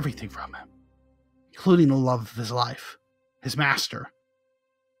almost everything from him, including the love of his life, his master,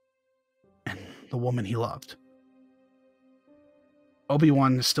 and the woman he loved.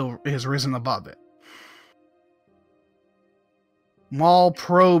 Obi-Wan has risen above it. Maul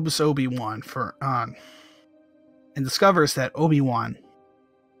probes Obi-Wan and discovers that Obi-Wan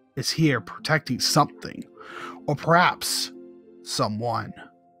is here protecting something, or perhaps someone.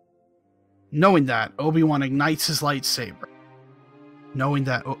 Knowing that, Obi-Wan ignites his lightsaber, knowing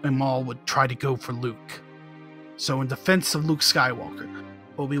that Maul would try to go for Luke. So in defense of Luke Skywalker,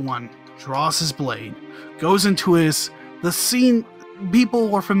 Obi-Wan draws his blade, goes into the scene people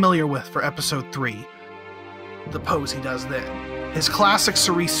were familiar with for Episode 3, the pose he does then. His classic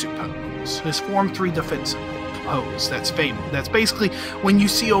Sarisu pose, his Form 3 defensive pose that's famous. That's basically when you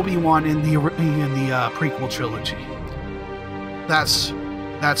see Obi-Wan in the prequel trilogy. That's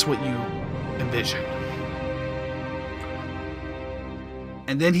what you envision.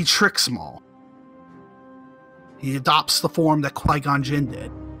 And then he tricks Maul. He adopts the form that Qui-Gon Jinn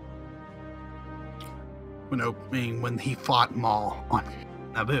did when he fought Maul on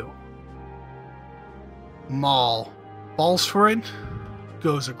Naboo. Maul falls for it,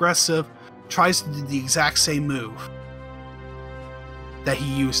 goes aggressive, tries to do the exact same move that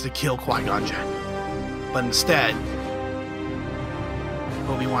he used to kill Qui-Gon Jinn. But instead,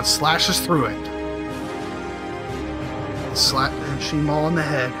 Obi-Wan slashes through it, slashing Maul in the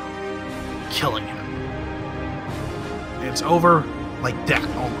head, killing him. And it's over like that,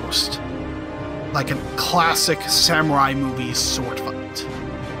 almost. Like a classic samurai movie sword fight.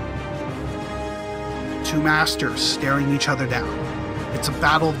 Two masters staring each other down. It's a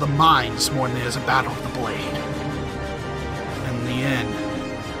battle of the minds more than it is a battle of the blade. And in the end,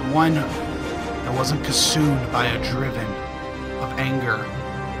 the one that wasn't consumed by a driven of anger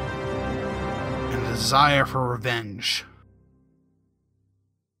and a desire for revenge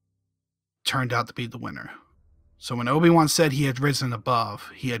turned out to be the winner. So when Obi-Wan said he had risen above,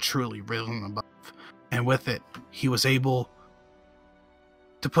 he had truly risen above. And with it, he was able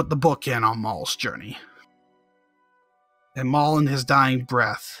to put the book in on Maul's journey. And Maul, in his dying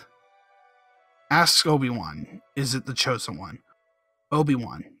breath, asks Obi-Wan, "Is it the chosen one?"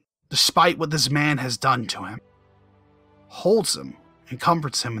 Obi-Wan, despite what this man has done to him, holds him and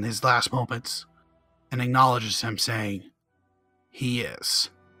comforts him in his last moments and acknowledges him, saying, "He is."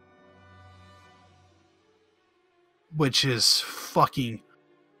 Which is fucking...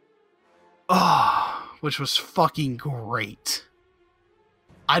 which was fucking great.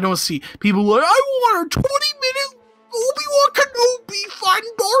 I don't see people like, "I want a 20-minute Obi-Wan Kenobi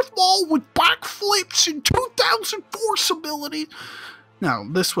fighting Darth Maul with backflips and 2000 Force ability." No,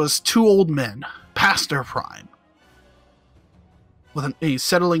 this was two old men, past their prime, with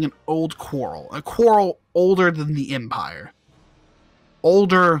settling an old quarrel. A quarrel older than the Empire.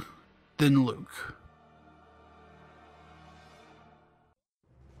 Older than Luke.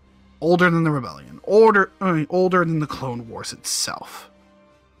 Older than the Rebellion. Older than the Clone Wars itself.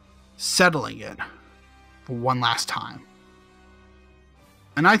 Settling it for one last time.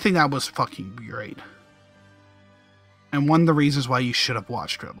 And I think that was fucking great. And one of the reasons why you should have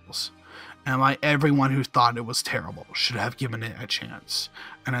watched Rebels. And why everyone who thought it was terrible should have given it a chance.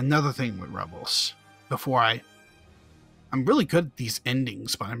 And another thing with Rebels, I'm really good at these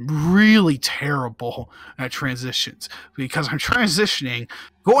endings, but I'm really terrible at transitions. Because I'm transitioning,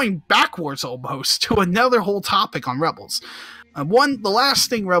 going backwards almost, to another whole topic on Rebels. The last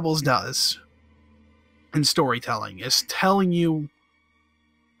thing Rebels does in storytelling is telling you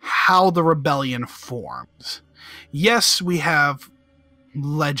how the rebellion formed. Yes, we have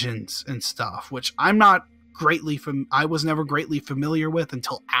legends and stuff, which I was never greatly familiar with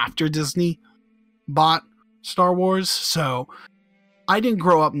until after Disney bought Star Wars, so I didn't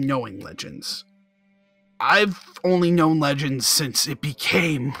grow up knowing legends. I've only known legends since it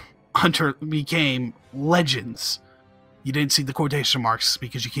became legends. You didn't see the quotation marks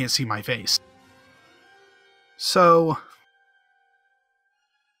because you can't see my face. So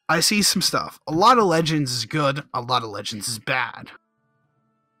I see some stuff. A lot of legends is good, a lot of legends is bad.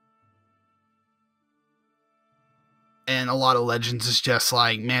 And a lot of Legends is just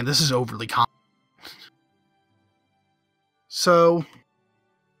like, man, this is overly common. So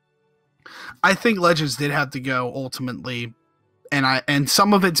I think Legends did have to go ultimately, and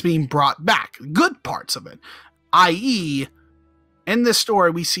some of it's being brought back, good parts of it, i.e., in this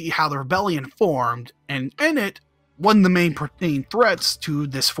story we see how the rebellion formed, and in it, one of the main threats to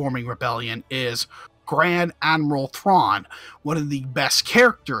this forming rebellion is Grand Admiral Thrawn, one of the best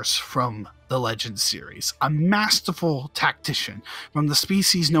characters from the Legends series, a masterful tactician from the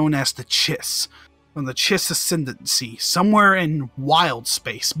species known as the Chiss, from the Chiss Ascendancy, somewhere in wild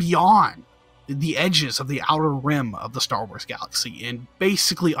space, beyond the edges of the outer rim of the Star Wars galaxy, in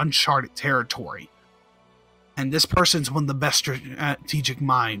basically uncharted territory. And this person's one of the best strategic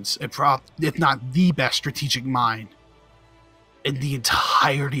minds, if not the best strategic mind, in the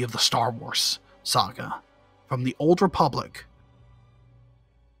entirety of the Star Wars saga. From the Old Republic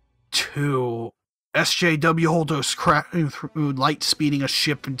to SJW Holdo's light speeding a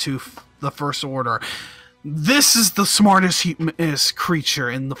ship into the First Order. This is the smartest creature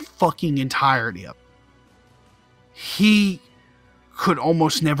in the fucking entirety of it. He could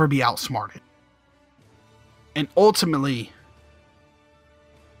almost never be outsmarted. And ultimately,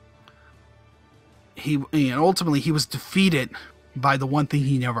 he was defeated by the one thing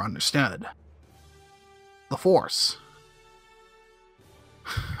he never understood. The Force.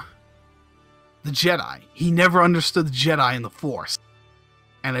 The Jedi. He never understood the Jedi and the Force.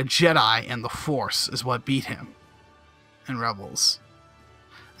 And a Jedi and the Force is what beat him in Rebels.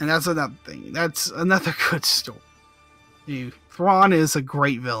 And that's another thing. That's another good story. Thrawn is a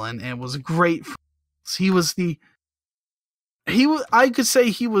great villain and was great. I could say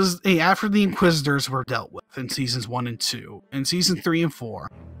he was after the Inquisitors were dealt with in seasons 1 and 2. In season 3 and 4,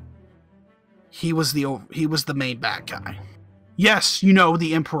 he was the main bad guy. Yes,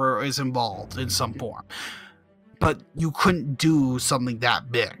 the Emperor is involved in some form, but you couldn't do something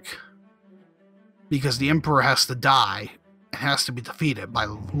that big because the Emperor has to die and has to be defeated by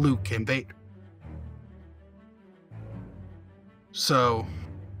Luke and Vader. So,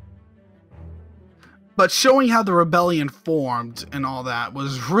 but showing how the rebellion formed and all that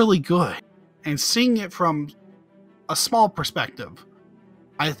was really good, and seeing it from a small perspective,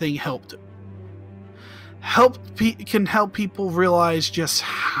 I think helped can help people realize just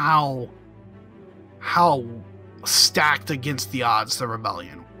how stacked against the odds the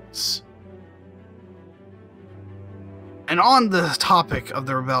rebellion was. And on the topic of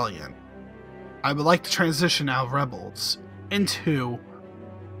the rebellion, I would like to transition out of Rebels into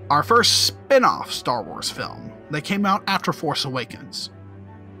our first spin-off Star Wars film that came out after Force Awakens.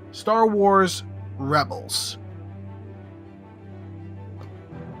 Star Wars Rebels.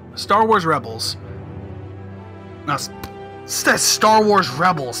 Star Wars Rebels. Now, it says Star Wars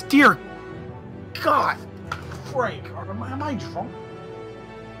Rebels. Dear God, Frank, am I drunk?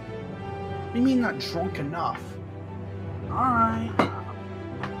 What do you mean not drunk enough? Alright.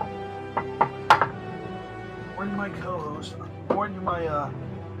 According to my co-host, according to my,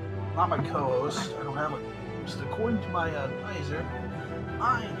 not my co-host, I don't have a co-host, according to my advisor,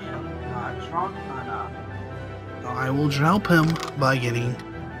 I am not drunk enough. I will help him by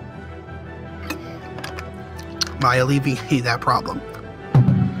alleviate that problem.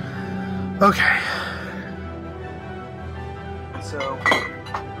 Okay. So,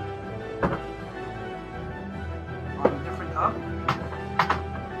 on a different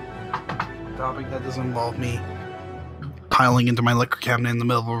topic that doesn't involve me piling into my liquor cabinet in the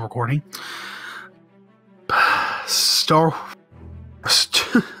middle of a recording.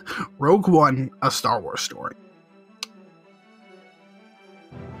 Rogue One, a Star Wars story.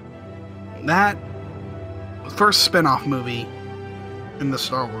 That first spin-off movie in the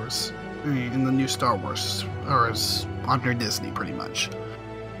Star Wars, in the new Star Wars, or is under Disney pretty much.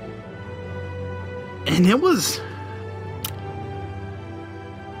 And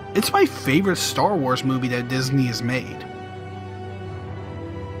it's my favorite Star Wars movie that Disney has made.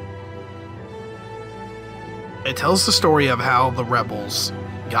 It tells the story of how the rebels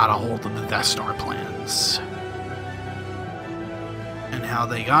got a hold of the Death Star plans. And how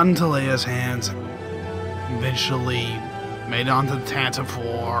they got into Leia's hands, eventually made it onto the Tantive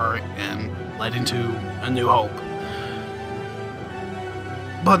 4, and led into A New Hope.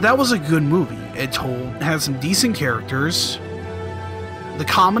 But that was a good movie. It had some decent characters. The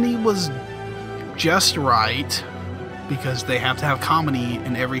comedy was just right, because they have to have comedy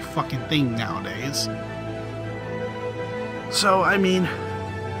in every fucking thing nowadays. So, I mean,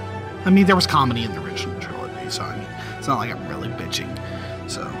 there was comedy in the original trilogy, so I mean, it's not like I'm really bitching.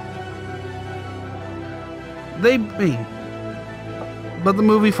 So, but the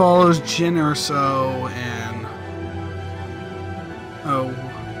movie follows Jyn Erso and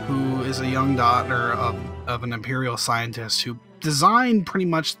who is a young daughter of an Imperial scientist who designed pretty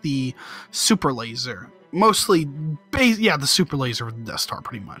much the super laser. Mostly, the super laser with the Death Star,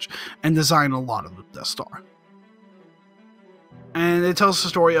 pretty much. And designed a lot of the Death Star. And it tells the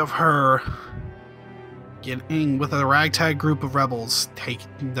story of her getting with a ragtag group of rebels,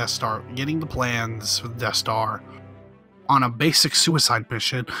 taking Death Star, getting the plans for the Death Star on a basic suicide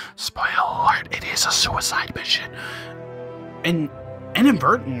mission. Spoiler alert, it is a suicide mission. And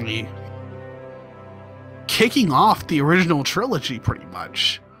inadvertently kicking off the original trilogy, pretty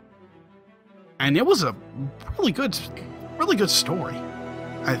much. And it was a really good story,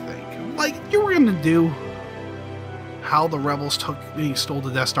 I think. Like, you were gonna do how the rebels stole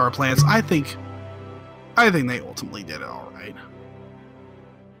the Death Star plans. I think they ultimately did it all right.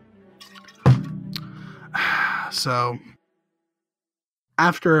 So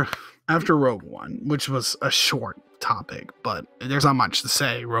after Rogue One, which was a short topic, but there's not much to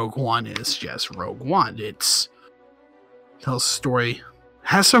say. Rogue One is just Rogue One. Tells a story.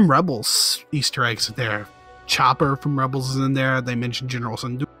 Has some Rebels Easter eggs there. Chopper from Rebels is in there. They mentioned General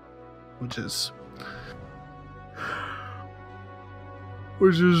Sandu, which is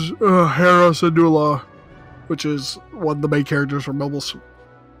Hera Syndulla, which is one of the main characters from Rebels.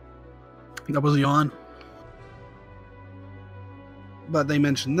 That was Yon. But they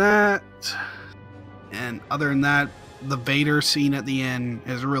mentioned that. And other than that, the Vader scene at the end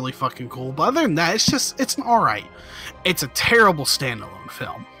is really fucking cool. But other than that, it's alright. It's a terrible standalone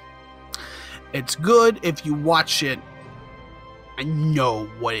film. It's good if you watch it and know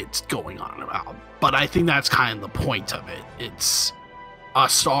what it's going on about. But I think that's kind of the point of it. It's a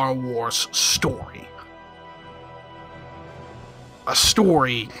Star Wars story. A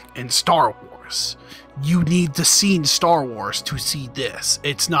story in Star Wars. You need to see Star Wars to see this.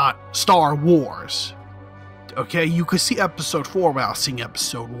 It's not Star Wars. Okay, you could see episode 4 without seeing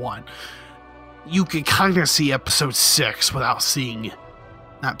episode 1. You could kind of see episode 6 without seeing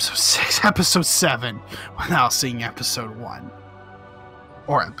episode 7 without seeing episode 1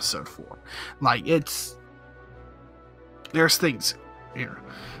 or episode 4. Like, there's things here.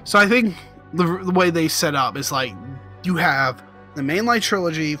 So I think the way they set up is like you have the mainline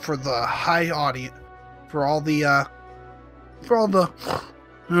trilogy for the high audience, for the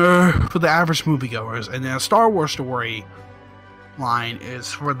average moviegoers, and then a Star Wars story line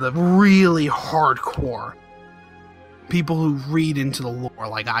is for the really hardcore people who read into the lore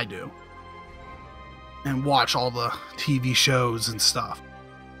like I do and watch all the TV shows and stuff.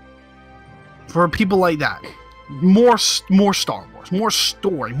 For people like that, more Star Wars, more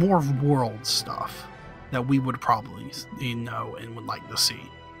story, more world stuff that we would probably know and would like to see.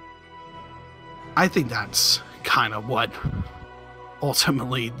 I think that's kind of what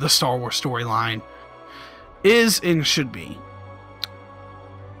ultimately the Star Wars storyline is and should be.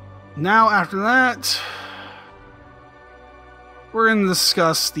 Now, after that, we're going to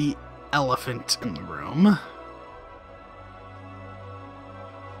discuss the elephant in the room.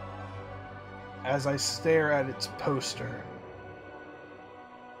 As I stare at its poster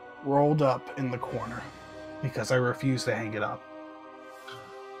rolled up in the corner because I refuse to hang it up.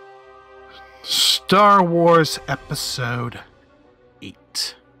 Star Wars Episode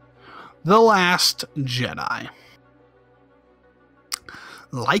 8. The Last Jedi.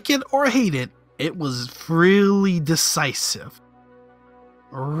 Like it or hate it, it was really decisive.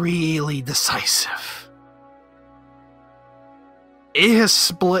 Really decisive. It has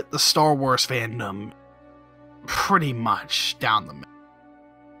split the Star Wars fandom pretty much down the middle.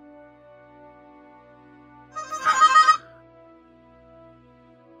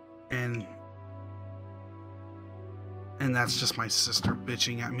 And that's just my sister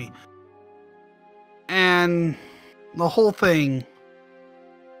bitching at me. And the whole thing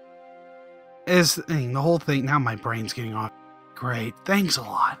is now my brain's getting off. Great, thanks a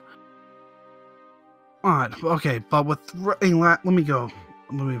lot. Odd, okay, but let me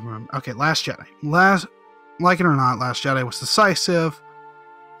remember. Okay, Last Jedi. Like it or not, Last Jedi was decisive.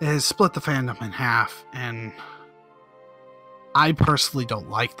 It has split the fandom in half, and I personally don't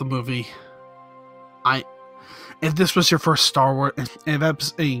like the movie. If this was your first Star Wars,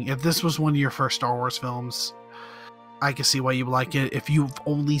 if this was one of your first Star Wars films, I can see why you would like it. If you've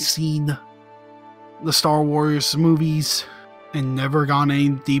only seen the Star Wars movies and never gone any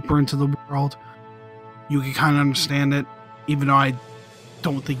deeper into the world, you can kind of understand it, even though I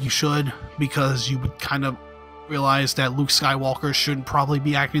don't think you should, because you would kind of realize that Luke Skywalker shouldn't probably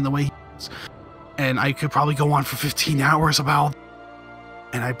be acting the way he is. And I could probably go on for 15 hours about,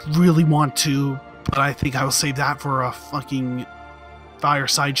 and I really want to, but I think I will save that for a fucking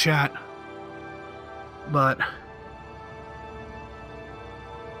fireside chat. But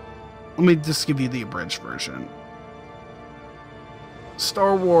let me just give you the abridged version.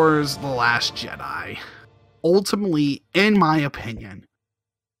 Star Wars The Last Jedi, ultimately, in my opinion,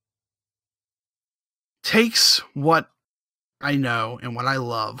 takes what I know and what I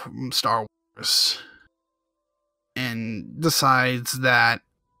love from Star Wars and decides that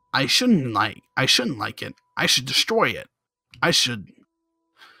I shouldn't like it. I should destroy it. I should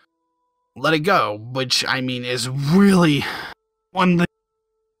let it go, which I mean is really one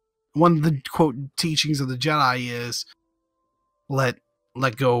of the quote teachings of the Jedi is let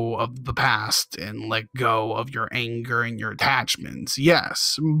go of the past and let go of your anger and your attachments.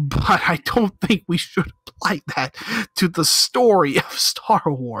 Yes, but I don't think we should apply that to the story of Star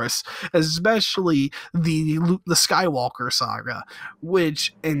Wars, especially the Skywalker saga,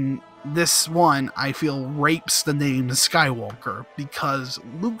 which in this one I feel rapes the name Skywalker, because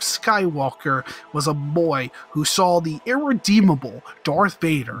Luke Skywalker was a boy who saw the irredeemable Darth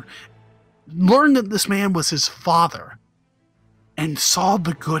Vader, learned that this man was his father, and saw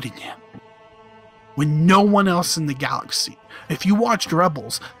the good in him when no one else in the galaxy. If you watched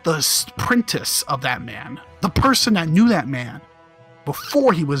Rebels, the apprentice of that man, the person that knew that man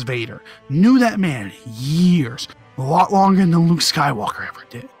before he was Vader, knew that man years, a lot longer than Luke Skywalker ever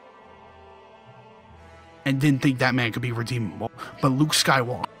did, and didn't think that man could be redeemable. But Luke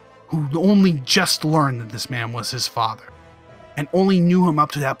Skywalker, who only just learned that this man was his father, and only knew him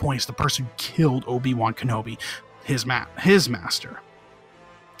up to that point as the person who killed Obi-Wan Kenobi, his master.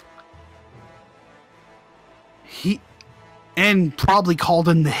 He and probably called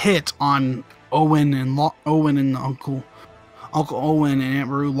in the hit on Owen and Uncle Owen and Aunt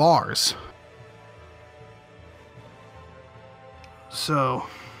Rue Lars. So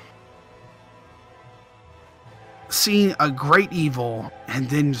seeing a great evil and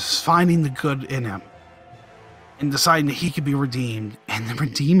then just finding the good in him and deciding that he could be redeemed and then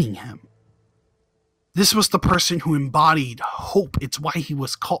redeeming him. This was the person who embodied hope. It's why he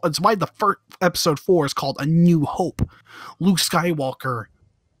was called. It's why the first episode 4 is called A New Hope. Luke Skywalker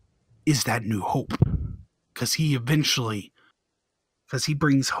is that new hope, because he brings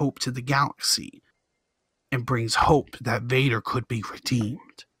hope to the galaxy and brings hope that Vader could be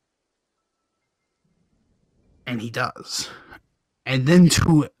redeemed, and he does. And then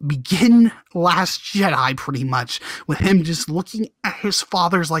to begin Last Jedi, pretty much, with him just looking at his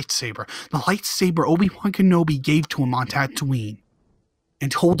father's lightsaber. The lightsaber Obi-Wan Kenobi gave to him on Tatooine.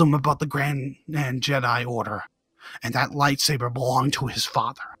 And told him about the Grand Jedi Order. And that lightsaber belonged to his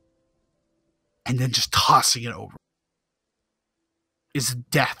father. And then just tossing it over. Is the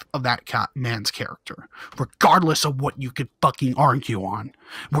death of that man's character. Regardless of what you could fucking argue on.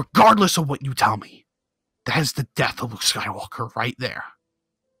 Regardless of what you tell me. That is the death of Luke Skywalker right there.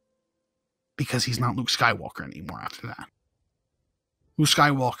 Because he's not Luke Skywalker anymore after that. Luke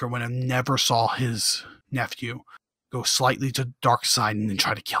Skywalker would have never saw his nephew go slightly to the dark side and then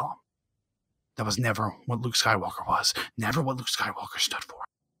try to kill him. That was never what Luke Skywalker was. Never what Luke Skywalker stood for.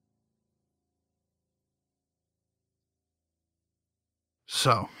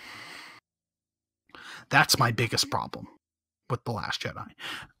 So, that's my biggest problem with The Last Jedi.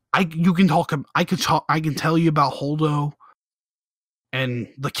 I can tell you about Holdo and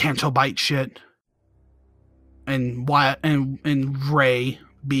the Canto Bite shit and why and Rey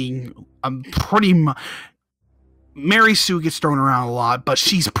being pretty much. Mary Sue gets thrown around a lot, but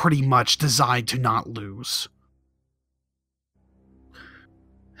she's pretty much designed to not lose.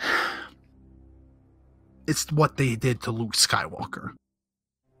 It's what they did to Luke Skywalker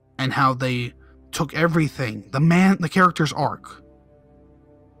and how they took everything, the character's arc,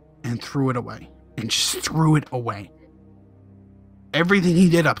 and threw it away. And just threw it away. Everything he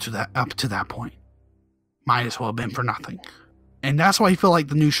did up to that point might as well have been for nothing. And that's why I feel like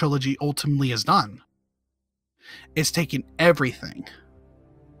the new trilogy ultimately is done. It's taken everything.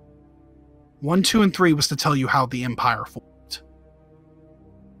 1, 2, and 3 was to tell you how the Empire formed.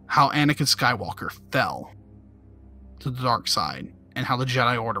 How Anakin Skywalker fell to the dark side. And how the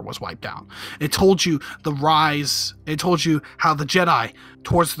Jedi Order was wiped out. It told you the rise. It told you how the Jedi,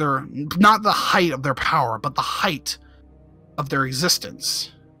 towards their, not the height of their power, but the height of their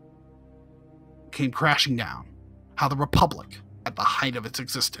existence, came crashing down. How the Republic, at the height of its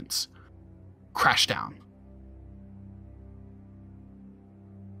existence, crashed down.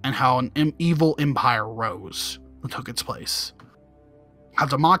 And how an evil empire rose and took its place. How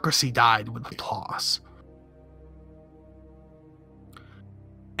democracy died with applause.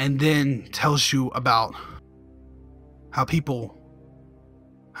 And then tells you about how people,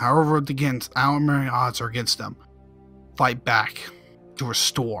 however many odds are against them, fight back to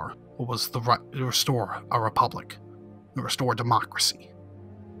restore what was the right, to restore a republic, to restore democracy.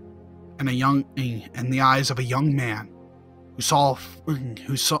 in the eyes of a young man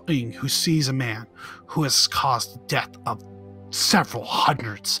who sees a man who has caused the death of several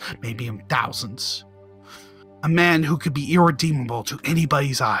hundreds, maybe thousands. A man who could be irredeemable to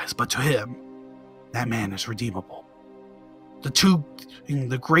anybody's eyes, but to him, that man is redeemable.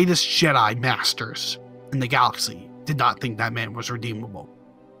 The greatest Jedi masters in the galaxy did not think that man was redeemable.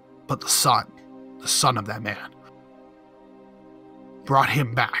 But the son of that man, brought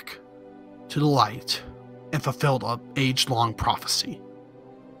him back to the light and fulfilled an age-long prophecy.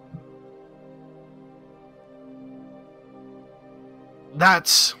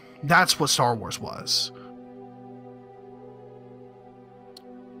 That's what Star Wars was.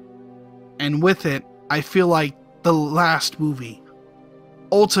 And with it, I feel like the last movie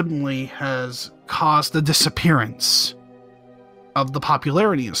ultimately has caused the disappearance of the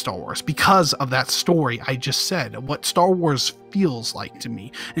popularity in Star Wars because of that story I just said. What Star Wars feels like to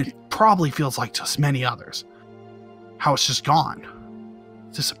me, and it probably feels like to many others, how it's just gone,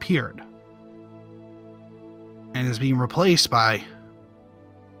 disappeared, and is being replaced by,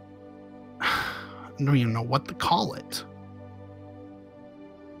 I don't even know what to call it.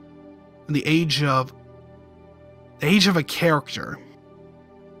 In the age of a character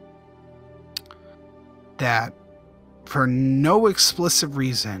that, for no explicit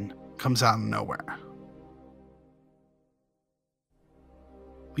reason, comes out of nowhere.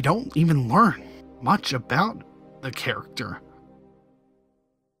 We don't even learn much about the character.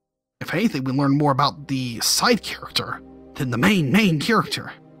 If anything, we learn more about the side character than the main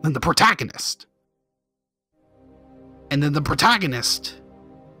character, than the protagonist. And then the protagonist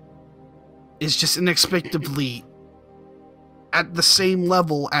is just inexplicably at the same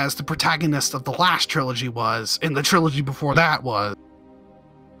level as the protagonist of the last trilogy was, and the trilogy before that was,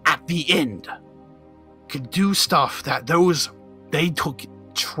 at the end. Could do stuff that they took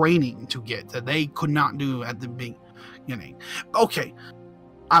training to get, that they could not do at the beginning. Okay,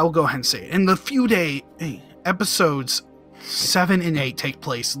 I will go ahead and say it. In the episodes 7 and 8 take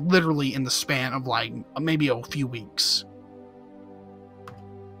place literally in the span of like maybe a few weeks.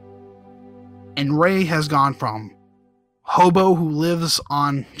 And Rey has gone from hobo who lives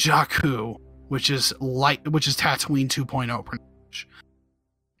on Jakku, which is Tatooine 2.0 pretty much,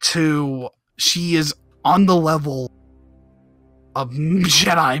 to she is on the level of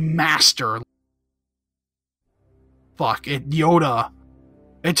Jedi Master. Fuck it, Yoda.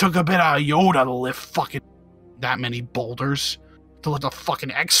 It took a bit out of Yoda to lift fucking that many boulders, to lift a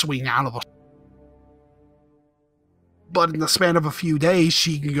fucking X-Wing out of a... But in the span of a few days,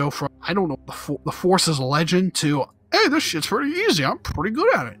 she can go from, I don't know, the Force is a legend, to, hey, this shit's pretty easy, I'm pretty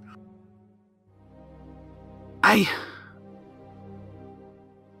good at it.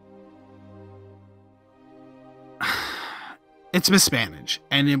 It's mismanaged,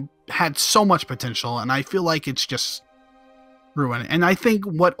 and it had so much potential, and I feel like it's just ruined. And I think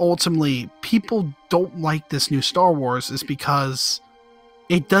what ultimately people don't like this new Star Wars is because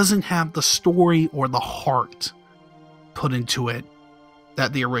it doesn't have the story or the heart put into it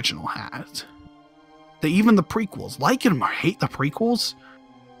that the original had. That even the prequels, like them or hate the prequels,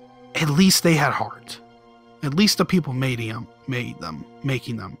 at least they had heart. At least the people making them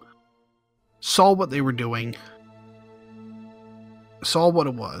saw what they were doing, saw what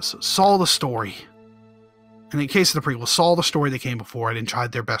it was, saw the story. And in the case of the prequels, saw the story that came before it and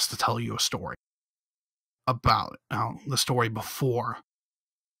tried their best to tell you a story about the story before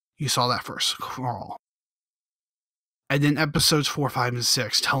you saw that first crawl. And then episodes 4, 5, and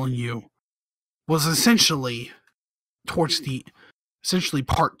 6 telling you was essentially part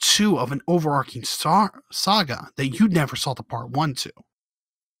 2 of an overarching saga that you never saw the part 1 to.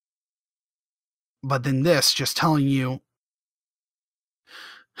 But then this just telling you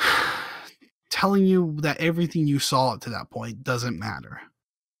that everything you saw up to that point doesn't matter,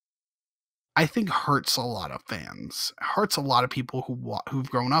 I think hurts a lot of fans. It hurts a lot of people who've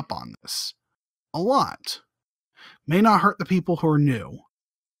grown up on this. A lot. May not hurt the people who are new,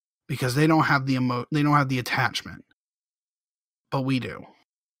 because they don't have the attachment. But we do.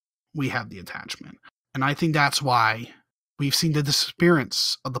 We have the attachment. And I think that's why we've seen the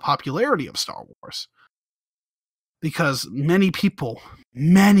disappearance of the popularity of Star Wars. Because many people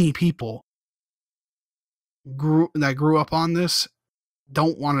that grew up on this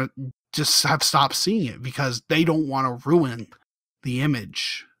don't want to just have stopped seeing it, because they don't want to ruin the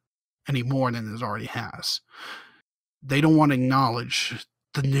image any more than it already has. They don't want to acknowledge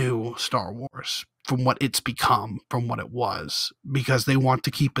the new Star Wars from what it's become, from what it was, because they want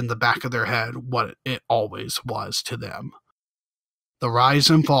to keep in the back of their head what it always was to them. The rise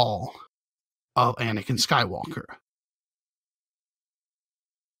and fall of Anakin Skywalker.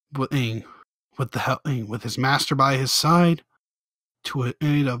 with his master by his side, to an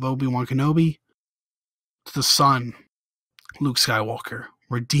aid of Obi-Wan Kenobi, to the son, Luke Skywalker,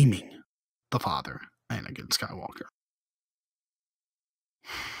 redeeming the father, Anakin Skywalker.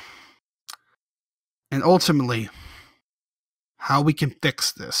 And ultimately, how we can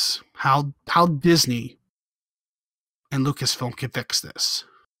fix this, how Disney and Lucasfilm can fix this.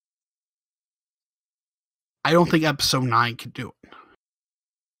 I don't think Episode 9 can do it.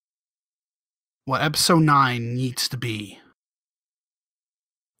 What Episode 9 needs to be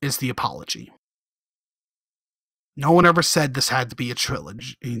is the apology. No one ever said this had to be a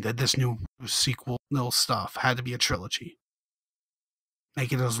trilogy, that this new sequel, little stuff, had to be a trilogy.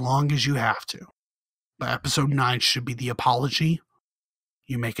 Make it as long as you have to. But Episode 9 should be the apology.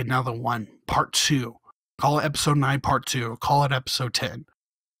 You make another one, Part 2. Call it Episode 9, Part 2. Or call it Episode 10.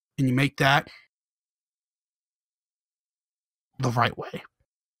 And you make that the right way.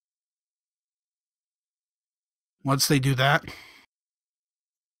 Once they do that,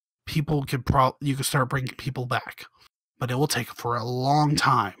 people can you can start bringing people back. But it will take for a long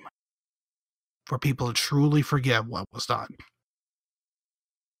time for people to truly forget what was done.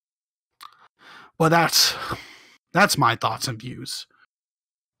 But that's my thoughts and views.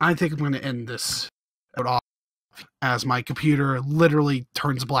 I think I'm going to end this off as my computer literally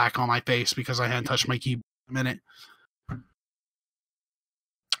turns black on my face because I hadn't touched my keyboard in a minute.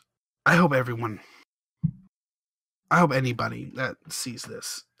 I hope anybody that sees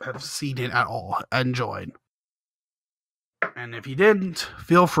this, have seen it at all, enjoyed. And if you didn't,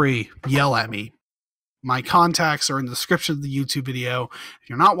 feel free, yell at me. My contacts are in the description of the YouTube video. If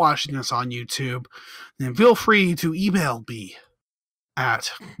you're not watching this on YouTube, then feel free to email me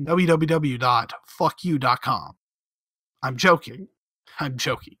at www.fuckyou.com. I'm joking.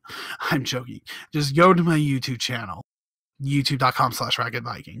 Just go to my YouTube channel,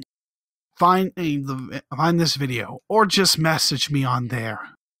 youtube.com/Raggedviking. Find this video, or just message me on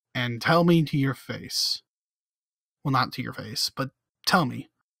there and tell me to your face. Well, not to your face, but tell me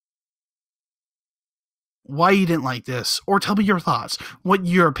why you didn't like this, or tell me your thoughts, what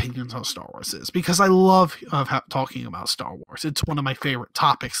your opinions on Star Wars is, because I love talking about Star Wars. It's one of my favorite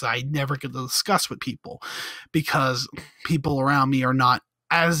topics that I never get to discuss with people, because people around me are not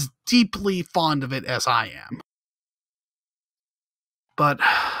as deeply fond of it as I am. But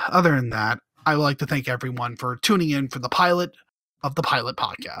other than that, I would like to thank everyone for tuning in for the pilot of the Pilot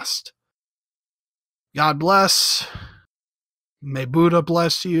Podcast. God bless. May Buddha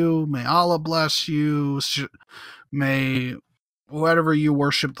bless you. May Allah bless you. May whatever you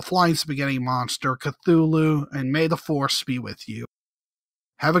worship, the flying spaghetti monster, Cthulhu, and may the Force be with you.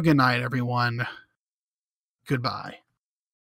 Have a good night, everyone. Goodbye.